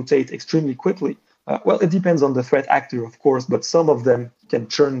that rotate extremely quickly. Well, it depends on the threat actor, of course, but some of them can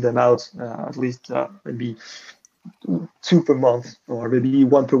churn them out at least maybe 2 per month or maybe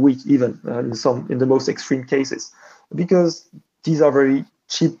 1 per week even in the most extreme cases, because these are very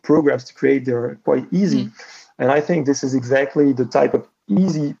cheap programs to create. They're quite easy. And I think this is exactly the type of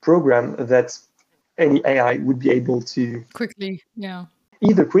easy program that any AI would be able to quickly,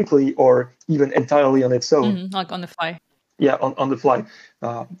 either quickly or even entirely on its own. Like on the fly. Yeah, on the fly.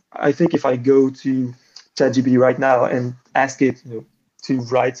 I think if I go to ChatGPT right now and ask it to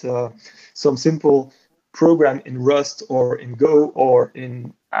write some simple program in Rust or in Go or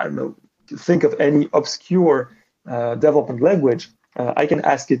in, I don't know, think of any obscure development language, I can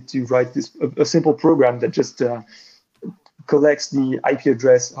ask it to write a simple program that just collects the IP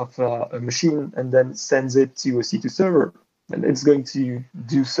address of a machine and then sends it to a C2 server. And it's going to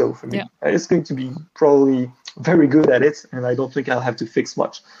do so for me. Yeah. It's going to be probably very good at it, and I don't think I'll have to fix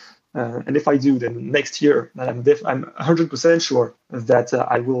much. And if I do, then next year, I'm 100% sure that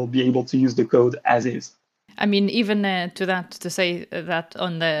I will be able to use the code as is. I mean, even to say that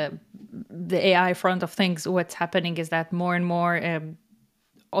on the AI front of things, what's happening is that more and more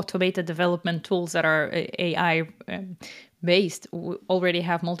automated development tools that are AI based already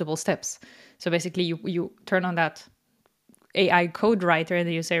have multiple steps. So basically, you turn on that AI code writer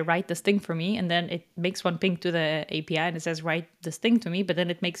and you say, write this thing for me. And then it makes one ping to the API and it says, write this thing to me. But then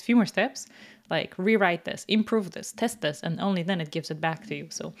it makes few more steps, like rewrite this, improve this, test this, and only then it gives it back to you.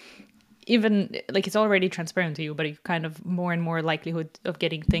 So even like it's already transparent to you, but you kind of more and more likelihood of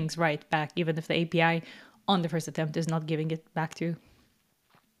getting things right back, even if the API on the first attempt is not giving it back to you.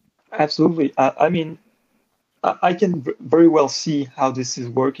 Absolutely. I mean, I can very well see how this is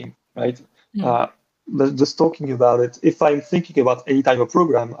working, right? Just talking about it, if I'm thinking about any type of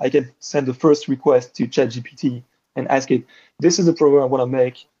program, I can send the first request to ChatGPT and ask it, this is the program I want to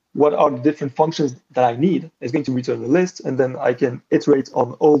make. What are the different functions that I need? It's going to return a list, and then I can iterate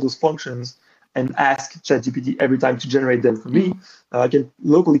on all those functions and ask ChatGPT every time to generate them for me. I can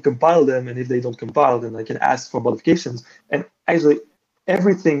locally compile them, and if they don't compile, then I can ask for modifications. And actually,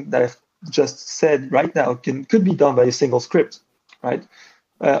 everything that I've just said right now could be done by a single script, right?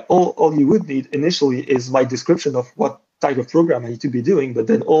 All you would need initially is my description of what type of program I need to be doing, but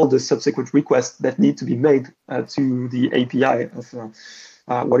then all the subsequent requests that need to be made to the API of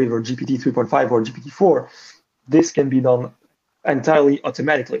whatever GPT 3.5 or GPT-4, this can be done entirely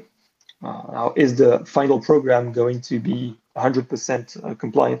automatically. Now, is the final program going to be 100%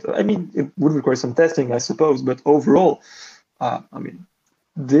 compliant? I mean, it would require some testing, I suppose, but overall, I mean,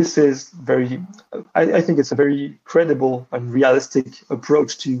 this is I think it's a very credible and realistic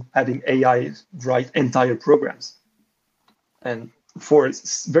approach to having AI write entire programs. And for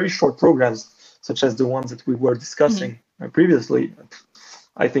very short programs, such as the ones that we were discussing previously,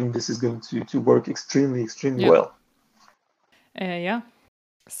 I think this is going to work extremely well. Yeah.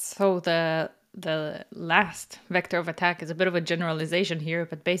 So the last vector of attack is a bit of a generalization here,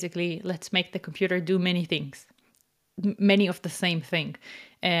 but basically, let's make the computer do many things. Many of the same thing.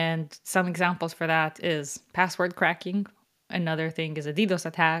 And some examples for that is password cracking. Another thing is a DDoS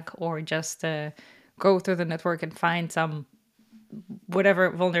attack, or just go through the network and find some whatever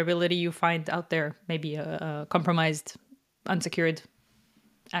vulnerability you find out there, maybe a compromised, unsecured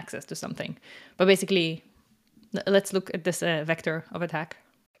access to something. But basically, let's look at this vector of attack.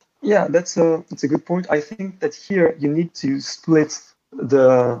 Yeah, that's a good point. I think that here you need to split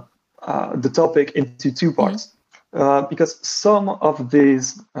the topic into two parts, because some of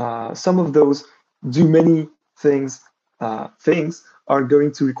those do many things are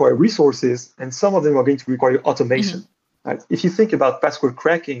going to require resources, and some of them are going to require automation. Right? If you think about password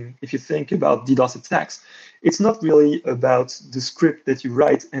cracking, if you think about DDoS attacks, it's not really about the script that you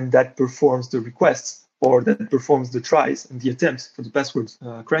write and that performs the requests or that performs the tries and the attempts for the password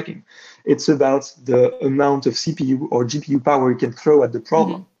cracking. It's about the amount of CPU or GPU power you can throw at the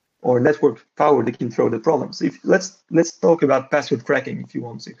problem, or network power that can throw the problem. So let's talk about password cracking if you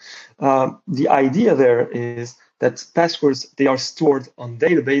want to. The idea there is that passwords, they are stored on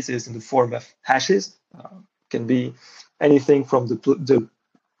databases in the form of hashes. Can be anything from the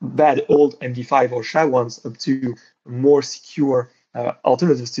bad old MD5 or SHA ones up to more secure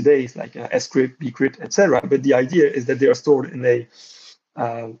alternatives today, like scrypt, bcrypt, etc. But the idea is that they are stored in a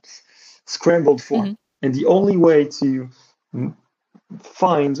scrambled form. And the only way to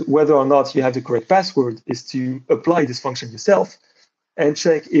find whether or not you have the correct password is to apply this function yourself and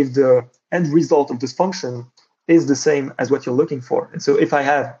check if the end result of this function is the same as what you're looking for. And so if I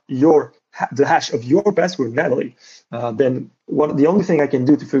have the hash of your password, Natalie, then the only thing I can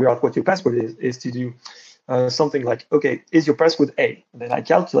do to figure out what your password is to do something like, okay, is your password A? And then I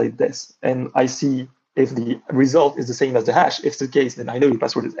calculate this and I see if the result is the same as the hash. If it's the case, then I know your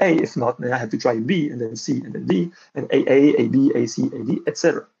password is A. If not, then I have to try B and then C and then D and AA, AB, AC, AD,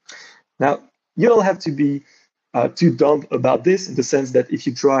 etc. Now, you don't have to be too dumb about this, in the sense that if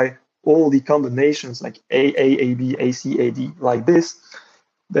you try all the combinations like AA, AB, AC, AD like this,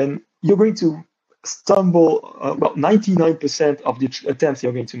 then you're going to stumble. Well, 99% of the attempts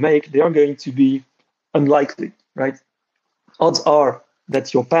you're going to make, they are going to be unlikely, right? Odds are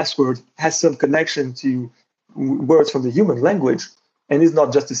that your password has some connection to words from the human language and is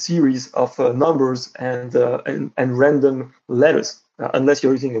not just a series of numbers and random letters, unless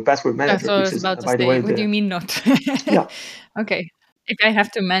you're using a password manager. That's what I was about to say. What do you mean not? Yeah. Okay. If I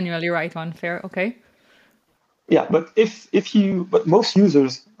have to manually write one, fair. Okay. Yeah, but but most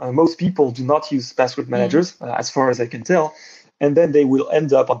users, most people do not use password managers, as far as I can tell, and then they will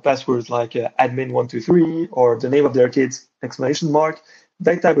end up on passwords like admin123 or the name of their kids, !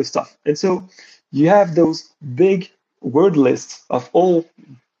 That type of stuff. And so you have those big word lists of all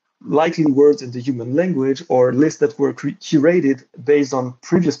likely words in the human language, or lists that were curated based on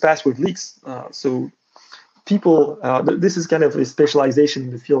previous password leaks. So people, this is kind of a specialization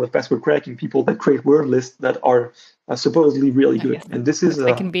in the field of password cracking, people that create word lists that are supposedly really good. And this is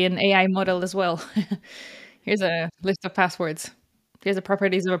I can be an AI model as well. Here's a list of passwords. Here's the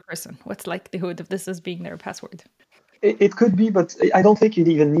properties of a person. What's likelihood of this as being their password? It could be, but I don't think you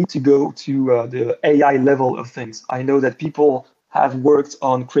even need to go to the AI level of things. I know that people have worked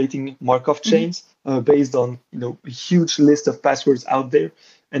on creating Markov chains based on a huge list of passwords out there,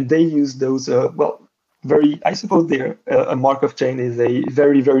 and they use those. I suppose a Markov chain is a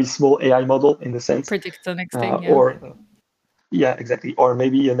very, very small AI model in the sense. Predicts the next thing, yeah. Yeah, exactly. Or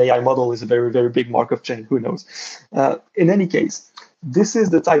maybe an AI model is a very, very big Markov chain. Who knows? In any case, this is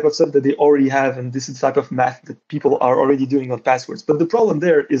the type of stuff that they already have, and this is the type of math that people are already doing on passwords. But the problem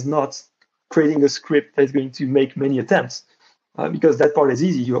there is not creating a script that's going to make many attempts, because that part is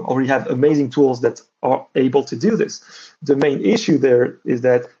easy. You already have amazing tools that are able to do this. The main issue there is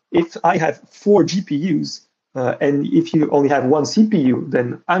that if I have 4 GPUs, and if you only have 1 CPU,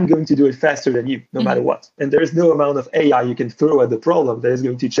 then I'm going to do it faster than you, no matter what. And there is no amount of AI you can throw at the problem that is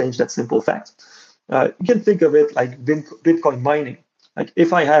going to change that simple fact. You can think of it like Bitcoin mining. Like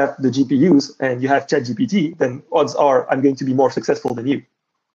if I have the GPUs and you have ChatGPT, then odds are I'm going to be more successful than you.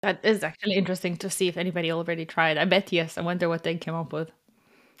 That is actually interesting to see if anybody already tried. I bet yes. I wonder what they came up with.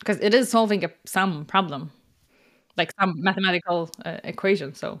 Because it is solving some problem, like some mathematical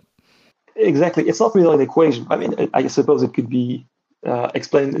equation. So exactly, it's not really an equation. I mean, I suppose it could be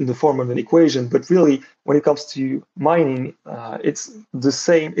explained in the form of an equation, but really, when it comes to mining, it's the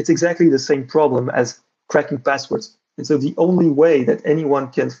same. It's exactly the same problem as cracking passwords. And so the only way that anyone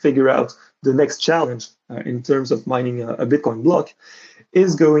can figure out the next challenge in terms of mining a Bitcoin block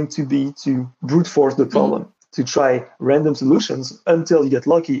is going to be to brute force the problem, to try random solutions until you get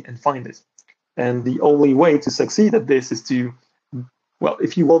lucky and find it. And the only way to succeed at this is to, well,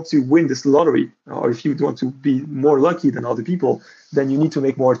 if you want to win this lottery, or if you want to be more lucky than other people, then you need to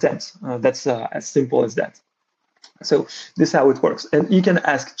make more attempts. That's as simple as that. So this is how it works. And you can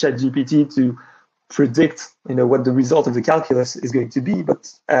ask ChatGPT to predict, what the result of the calculus is going to be.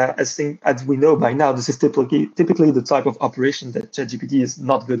 But as we know by now, this is typically the type of operation that ChatGPT is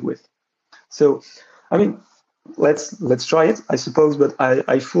not good with. So, I mean, let's try it, I suppose. But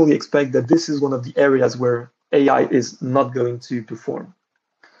I fully expect that this is one of the areas where AI is not going to perform.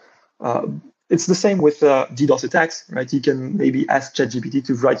 It's the same with DDoS attacks, right? You can maybe ask ChatGPT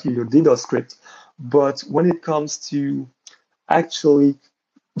to write you your DDoS script, but when it comes to actually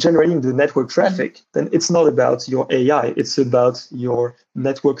generating the network traffic, then it's not about your AI. It's about your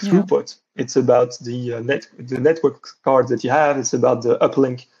network throughput. It's about the network card that you have. It's about the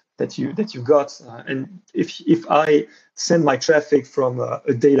uplink that you got. And if I send my traffic from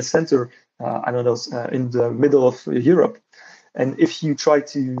a data center, I don't know, in the middle of Europe, and if you try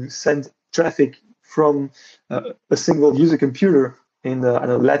to send traffic from a single user computer in I don't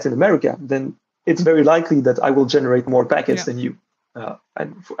know, Latin America, then it's very likely that I will generate more packets than you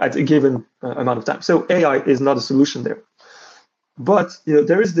at a given amount of time. So AI is not a solution there. But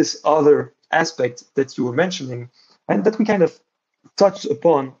there is this other aspect that you were mentioning, and that we kind of touched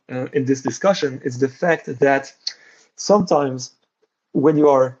upon in this discussion, is the fact that sometimes when you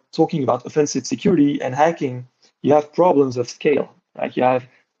are talking about offensive security and hacking, you have problems of scale, right? You have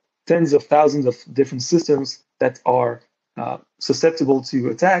tens of thousands of different systems that are susceptible to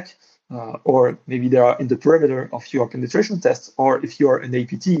attack, or maybe they are in the perimeter of your penetration tests, or if you are an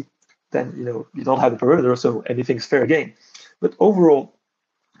APT, then you don't have the perimeter, so anything's fair game. But overall,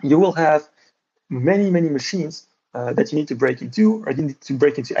 you will have many machines that you need to break into, or you need to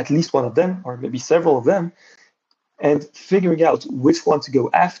break into at least one of them, or maybe several of them, and figuring out which one to go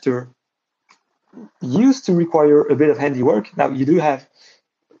after used to require a bit of handiwork. Now you do have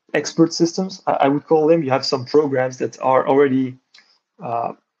expert systems, I would call them. You have some programs that are already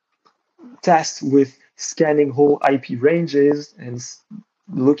tasked with scanning whole IP ranges and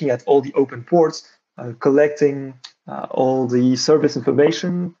looking at all the open ports, collecting all the service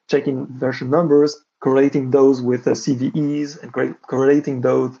information, checking version numbers, correlating those with CVEs, and correlating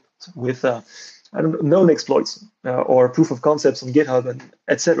those with known exploits or proof of concepts on GitHub, and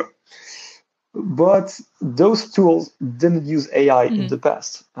etc. But those tools didn't use AI in the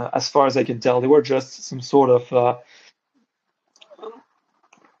past, as far as I can tell. They were just some sort of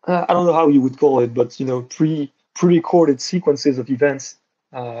I don't know how you would call it, but pre-recorded sequences of events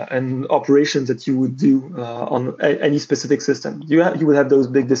and operations that you would do on any specific system. You would have those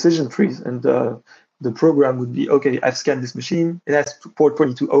big decision trees, and the program would be, okay, I've scanned this machine. It has port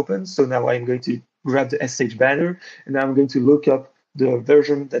 22 open, so now I'm going to grab the SSH banner, and I'm going to look up the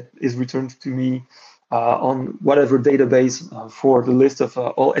version that is returned to me on whatever database for the list of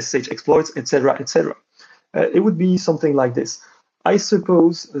all SSH exploits, etc., etc. It would be something like this. I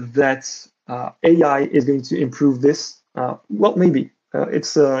suppose that AI is going to improve this. Well, maybe it's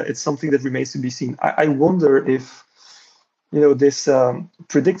something that remains to be seen. I wonder if this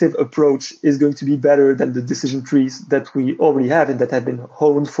predictive approach is going to be better than the decision trees that we already have and that have been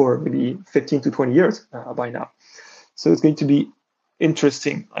honed for maybe 15 to 20 years by now. So it's going to be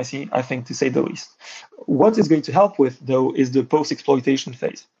interesting, I think, to say the least. What is going to help with, though, is the post-exploitation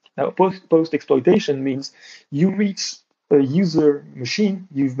phase. Now, post-exploitation means you reach a user machine,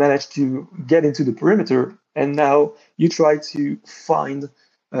 you've managed to get into the perimeter, and now you try to find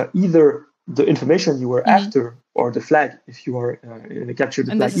either the information you were after or the flag if you are in a capture the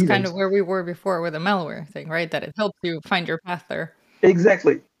flag event. And this is kind of where we were before with the malware thing, right? That it helps you find your path there.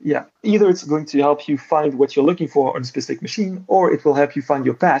 Exactly, yeah. Either it's going to help you find what you're looking for on a specific machine, or it will help you find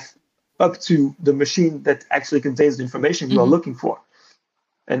your path up to the machine that actually contains the information you are looking for.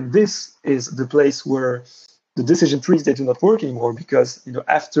 And this is the place where the decision trees, they do not work anymore, because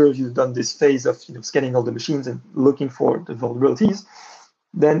after you've done this phase of scanning all the machines and looking for the vulnerabilities,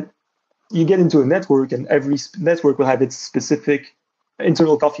 then you get into a network, and every network will have its specific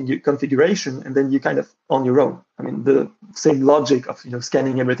internal configuration, and then you kind of on your own. I mean, the same logic of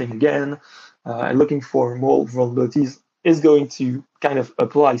scanning everything again and looking for more vulnerabilities is going to kind of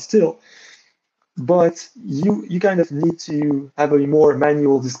apply still. But you kind of need to have a more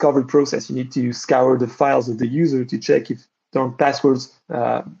manual discovery process. You need to scour the files of the user to check if there are passwords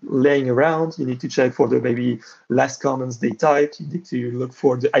laying around. You need to check for the maybe last comments they typed. You need to look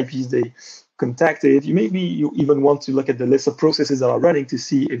for the IPs they contacted. You even want to look at the list of processes that are running to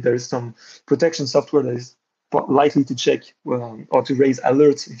see if there is some protection software that is likely to check or to raise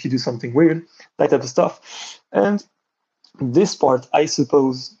alerts if you do something weird, that type of stuff. And this part, I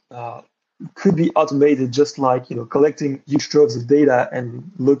suppose, could be automated, just like collecting huge troves of data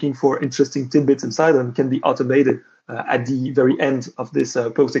and looking for interesting tidbits inside them can be automated at the very end of this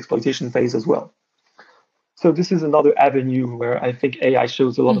post-exploitation phase as well. So this is another avenue where I think AI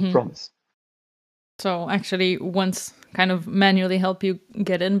shows a lot of promise. So actually, once kind of manually help you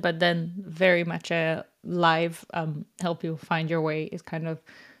get in, but then very much a live help you find your way is kind of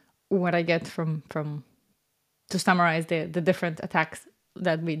what I get from to summarize the different attacks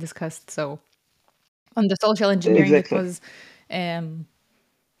that we discussed. So On the social engineering, it Exactly. was,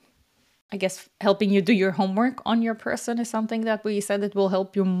 I guess, helping you do your homework on your person is something that we said it will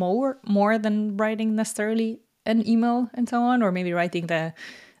help you more than writing necessarily an email and so on, or maybe writing the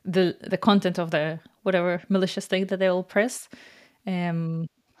content of the whatever malicious thing that they will press. Um,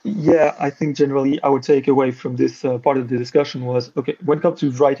 Yeah, I think generally our takeaway from this part of the discussion was, okay, when it comes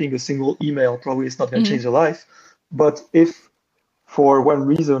to writing a single email, probably it's not going to change mhm. your life. But if for one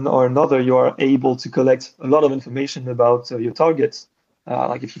reason or another you are able to collect a lot of information about your targets,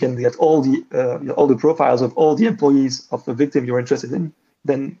 like if you can get all the profiles of all the employees of the victim you're interested in,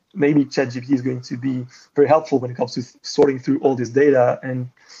 then maybe ChatGPT is going to be very helpful when it comes to sorting through all this data and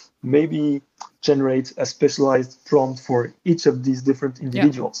maybe generate a specialized prompt for each of these different Yeah.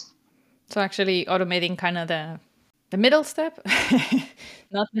 individuals. So actually automating kind of the middle step,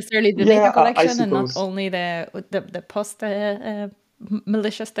 not necessarily the data Yeah, I collection and not suppose. only the post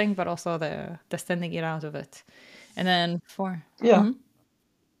malicious thing, but also the sending it out of it. And then for Yeah, mhm.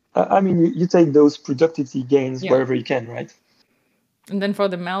 I mean, you take those productivity gains Yeah. wherever you can, right? And then for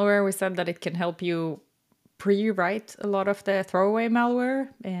the malware, we said that it can help you pre-write a lot of the throwaway malware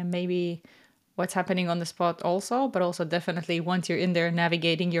and maybe what's happening on the spot also, but also definitely once you're in there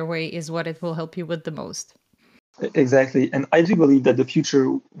navigating your way is what it will help you with the most. Exactly. And I do believe that the future,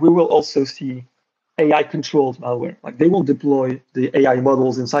 we will also see AI controlled malware. Like they will deploy the AI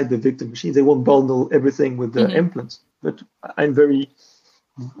models inside the victim machines. They won't bundle everything with the Hmm. implants. But I'm very,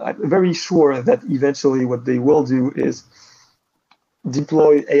 I'm very sure that eventually what they will do is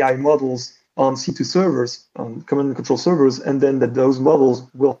deploy AI models on C2 servers, on command and control servers, and then that those models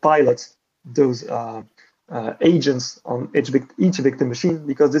will pilot those agents on each victim machine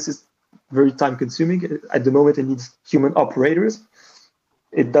because this is very time consuming. At the moment, it needs human operators.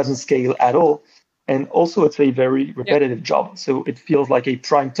 It doesn't scale at all. And also, it's a very Yeah. repetitive job. So it feels like a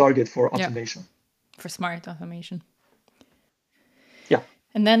prime target for Yeah. automation. For smart automation. Yeah.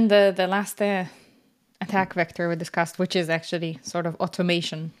 And then the last attack vector we discussed, which is actually sort of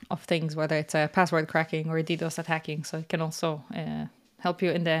automation of things, whether it's a password cracking or DDoS attacking. So it can also help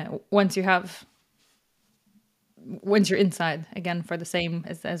you in the once you're inside again for the same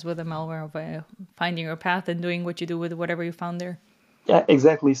as with the malware of finding your path and doing what you do with whatever you found there. Yeah,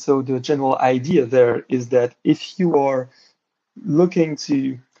 exactly. So the general idea there is that if you are looking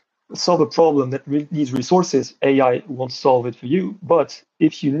to solve a problem that needs resources, AI won't solve it for you. But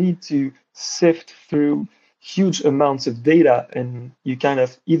if you need to sift through huge amounts of data and you kind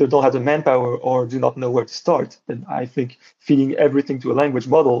of either don't have the manpower or do not know where to start, then I think feeding everything to a language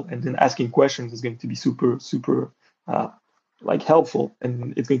model and then asking questions is going to be super uh, like helpful,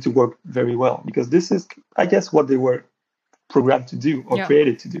 and it's going to work very well because this is, I guess, what they were programmed to do or Yeah.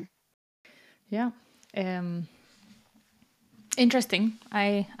 created to do. Yeah. Um, Interesting.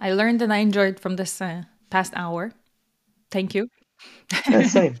 I learned and I enjoyed from this past hour. Thank you. Yeah,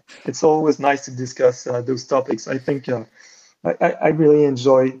 same. It's always nice to discuss those topics. I think I really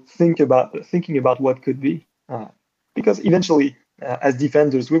enjoy thinking about what could be, because eventually, as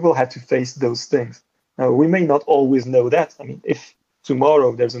defenders, we will have to face those things. We may not always know that. I mean, if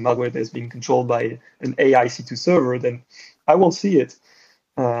tomorrow there's a malware that's being controlled by an AI C2 server, then I won't see it.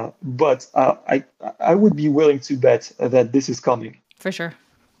 But I would be willing to bet that this is coming. For sure.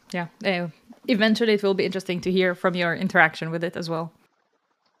 Yeah. Eventually, it will be interesting to hear from your interaction with it as well.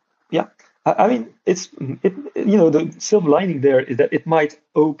 Yeah, I mean, the silver lining there is that it might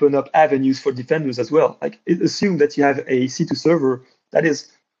open up avenues for defenders as well. Like, assume that you have a C2 server that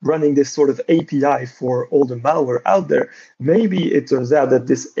is running this sort of API for all the malware out there. Maybe it turns out that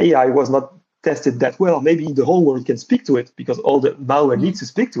this AI was not tested that well. Maybe the whole world can speak to it because all the malware Hmm. needs to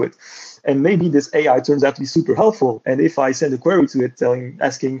speak to it. And maybe this AI turns out to be super helpful. And if I send a query to it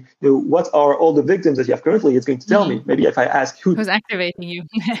asking, what are all the victims that you have currently, it's going to tell Hmm. me. Maybe if I ask who, Who's activating you?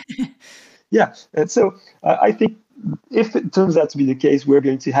 yeah, and so I think if it turns out to be the case, we're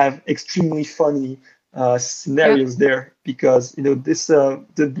going to have extremely funny Yeah, scenarios there because this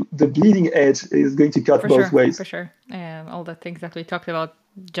the bleeding edge is going to cut for both sure, for ways. sure. All the things that we talked about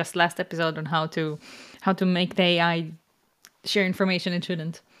just last episode on how to make the AI share information it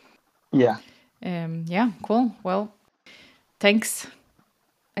shouldn't. Yeah, Yeah, cool. Well, thanks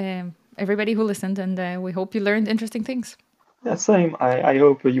everybody who listened, and we hope you learned interesting things. yeah, same. I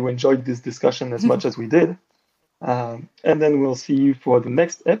hope you enjoyed this discussion as much as we did, and then we'll see you for the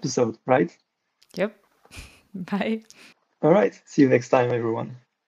next episode, right? Yep. Bye. All right, see you next time, everyone.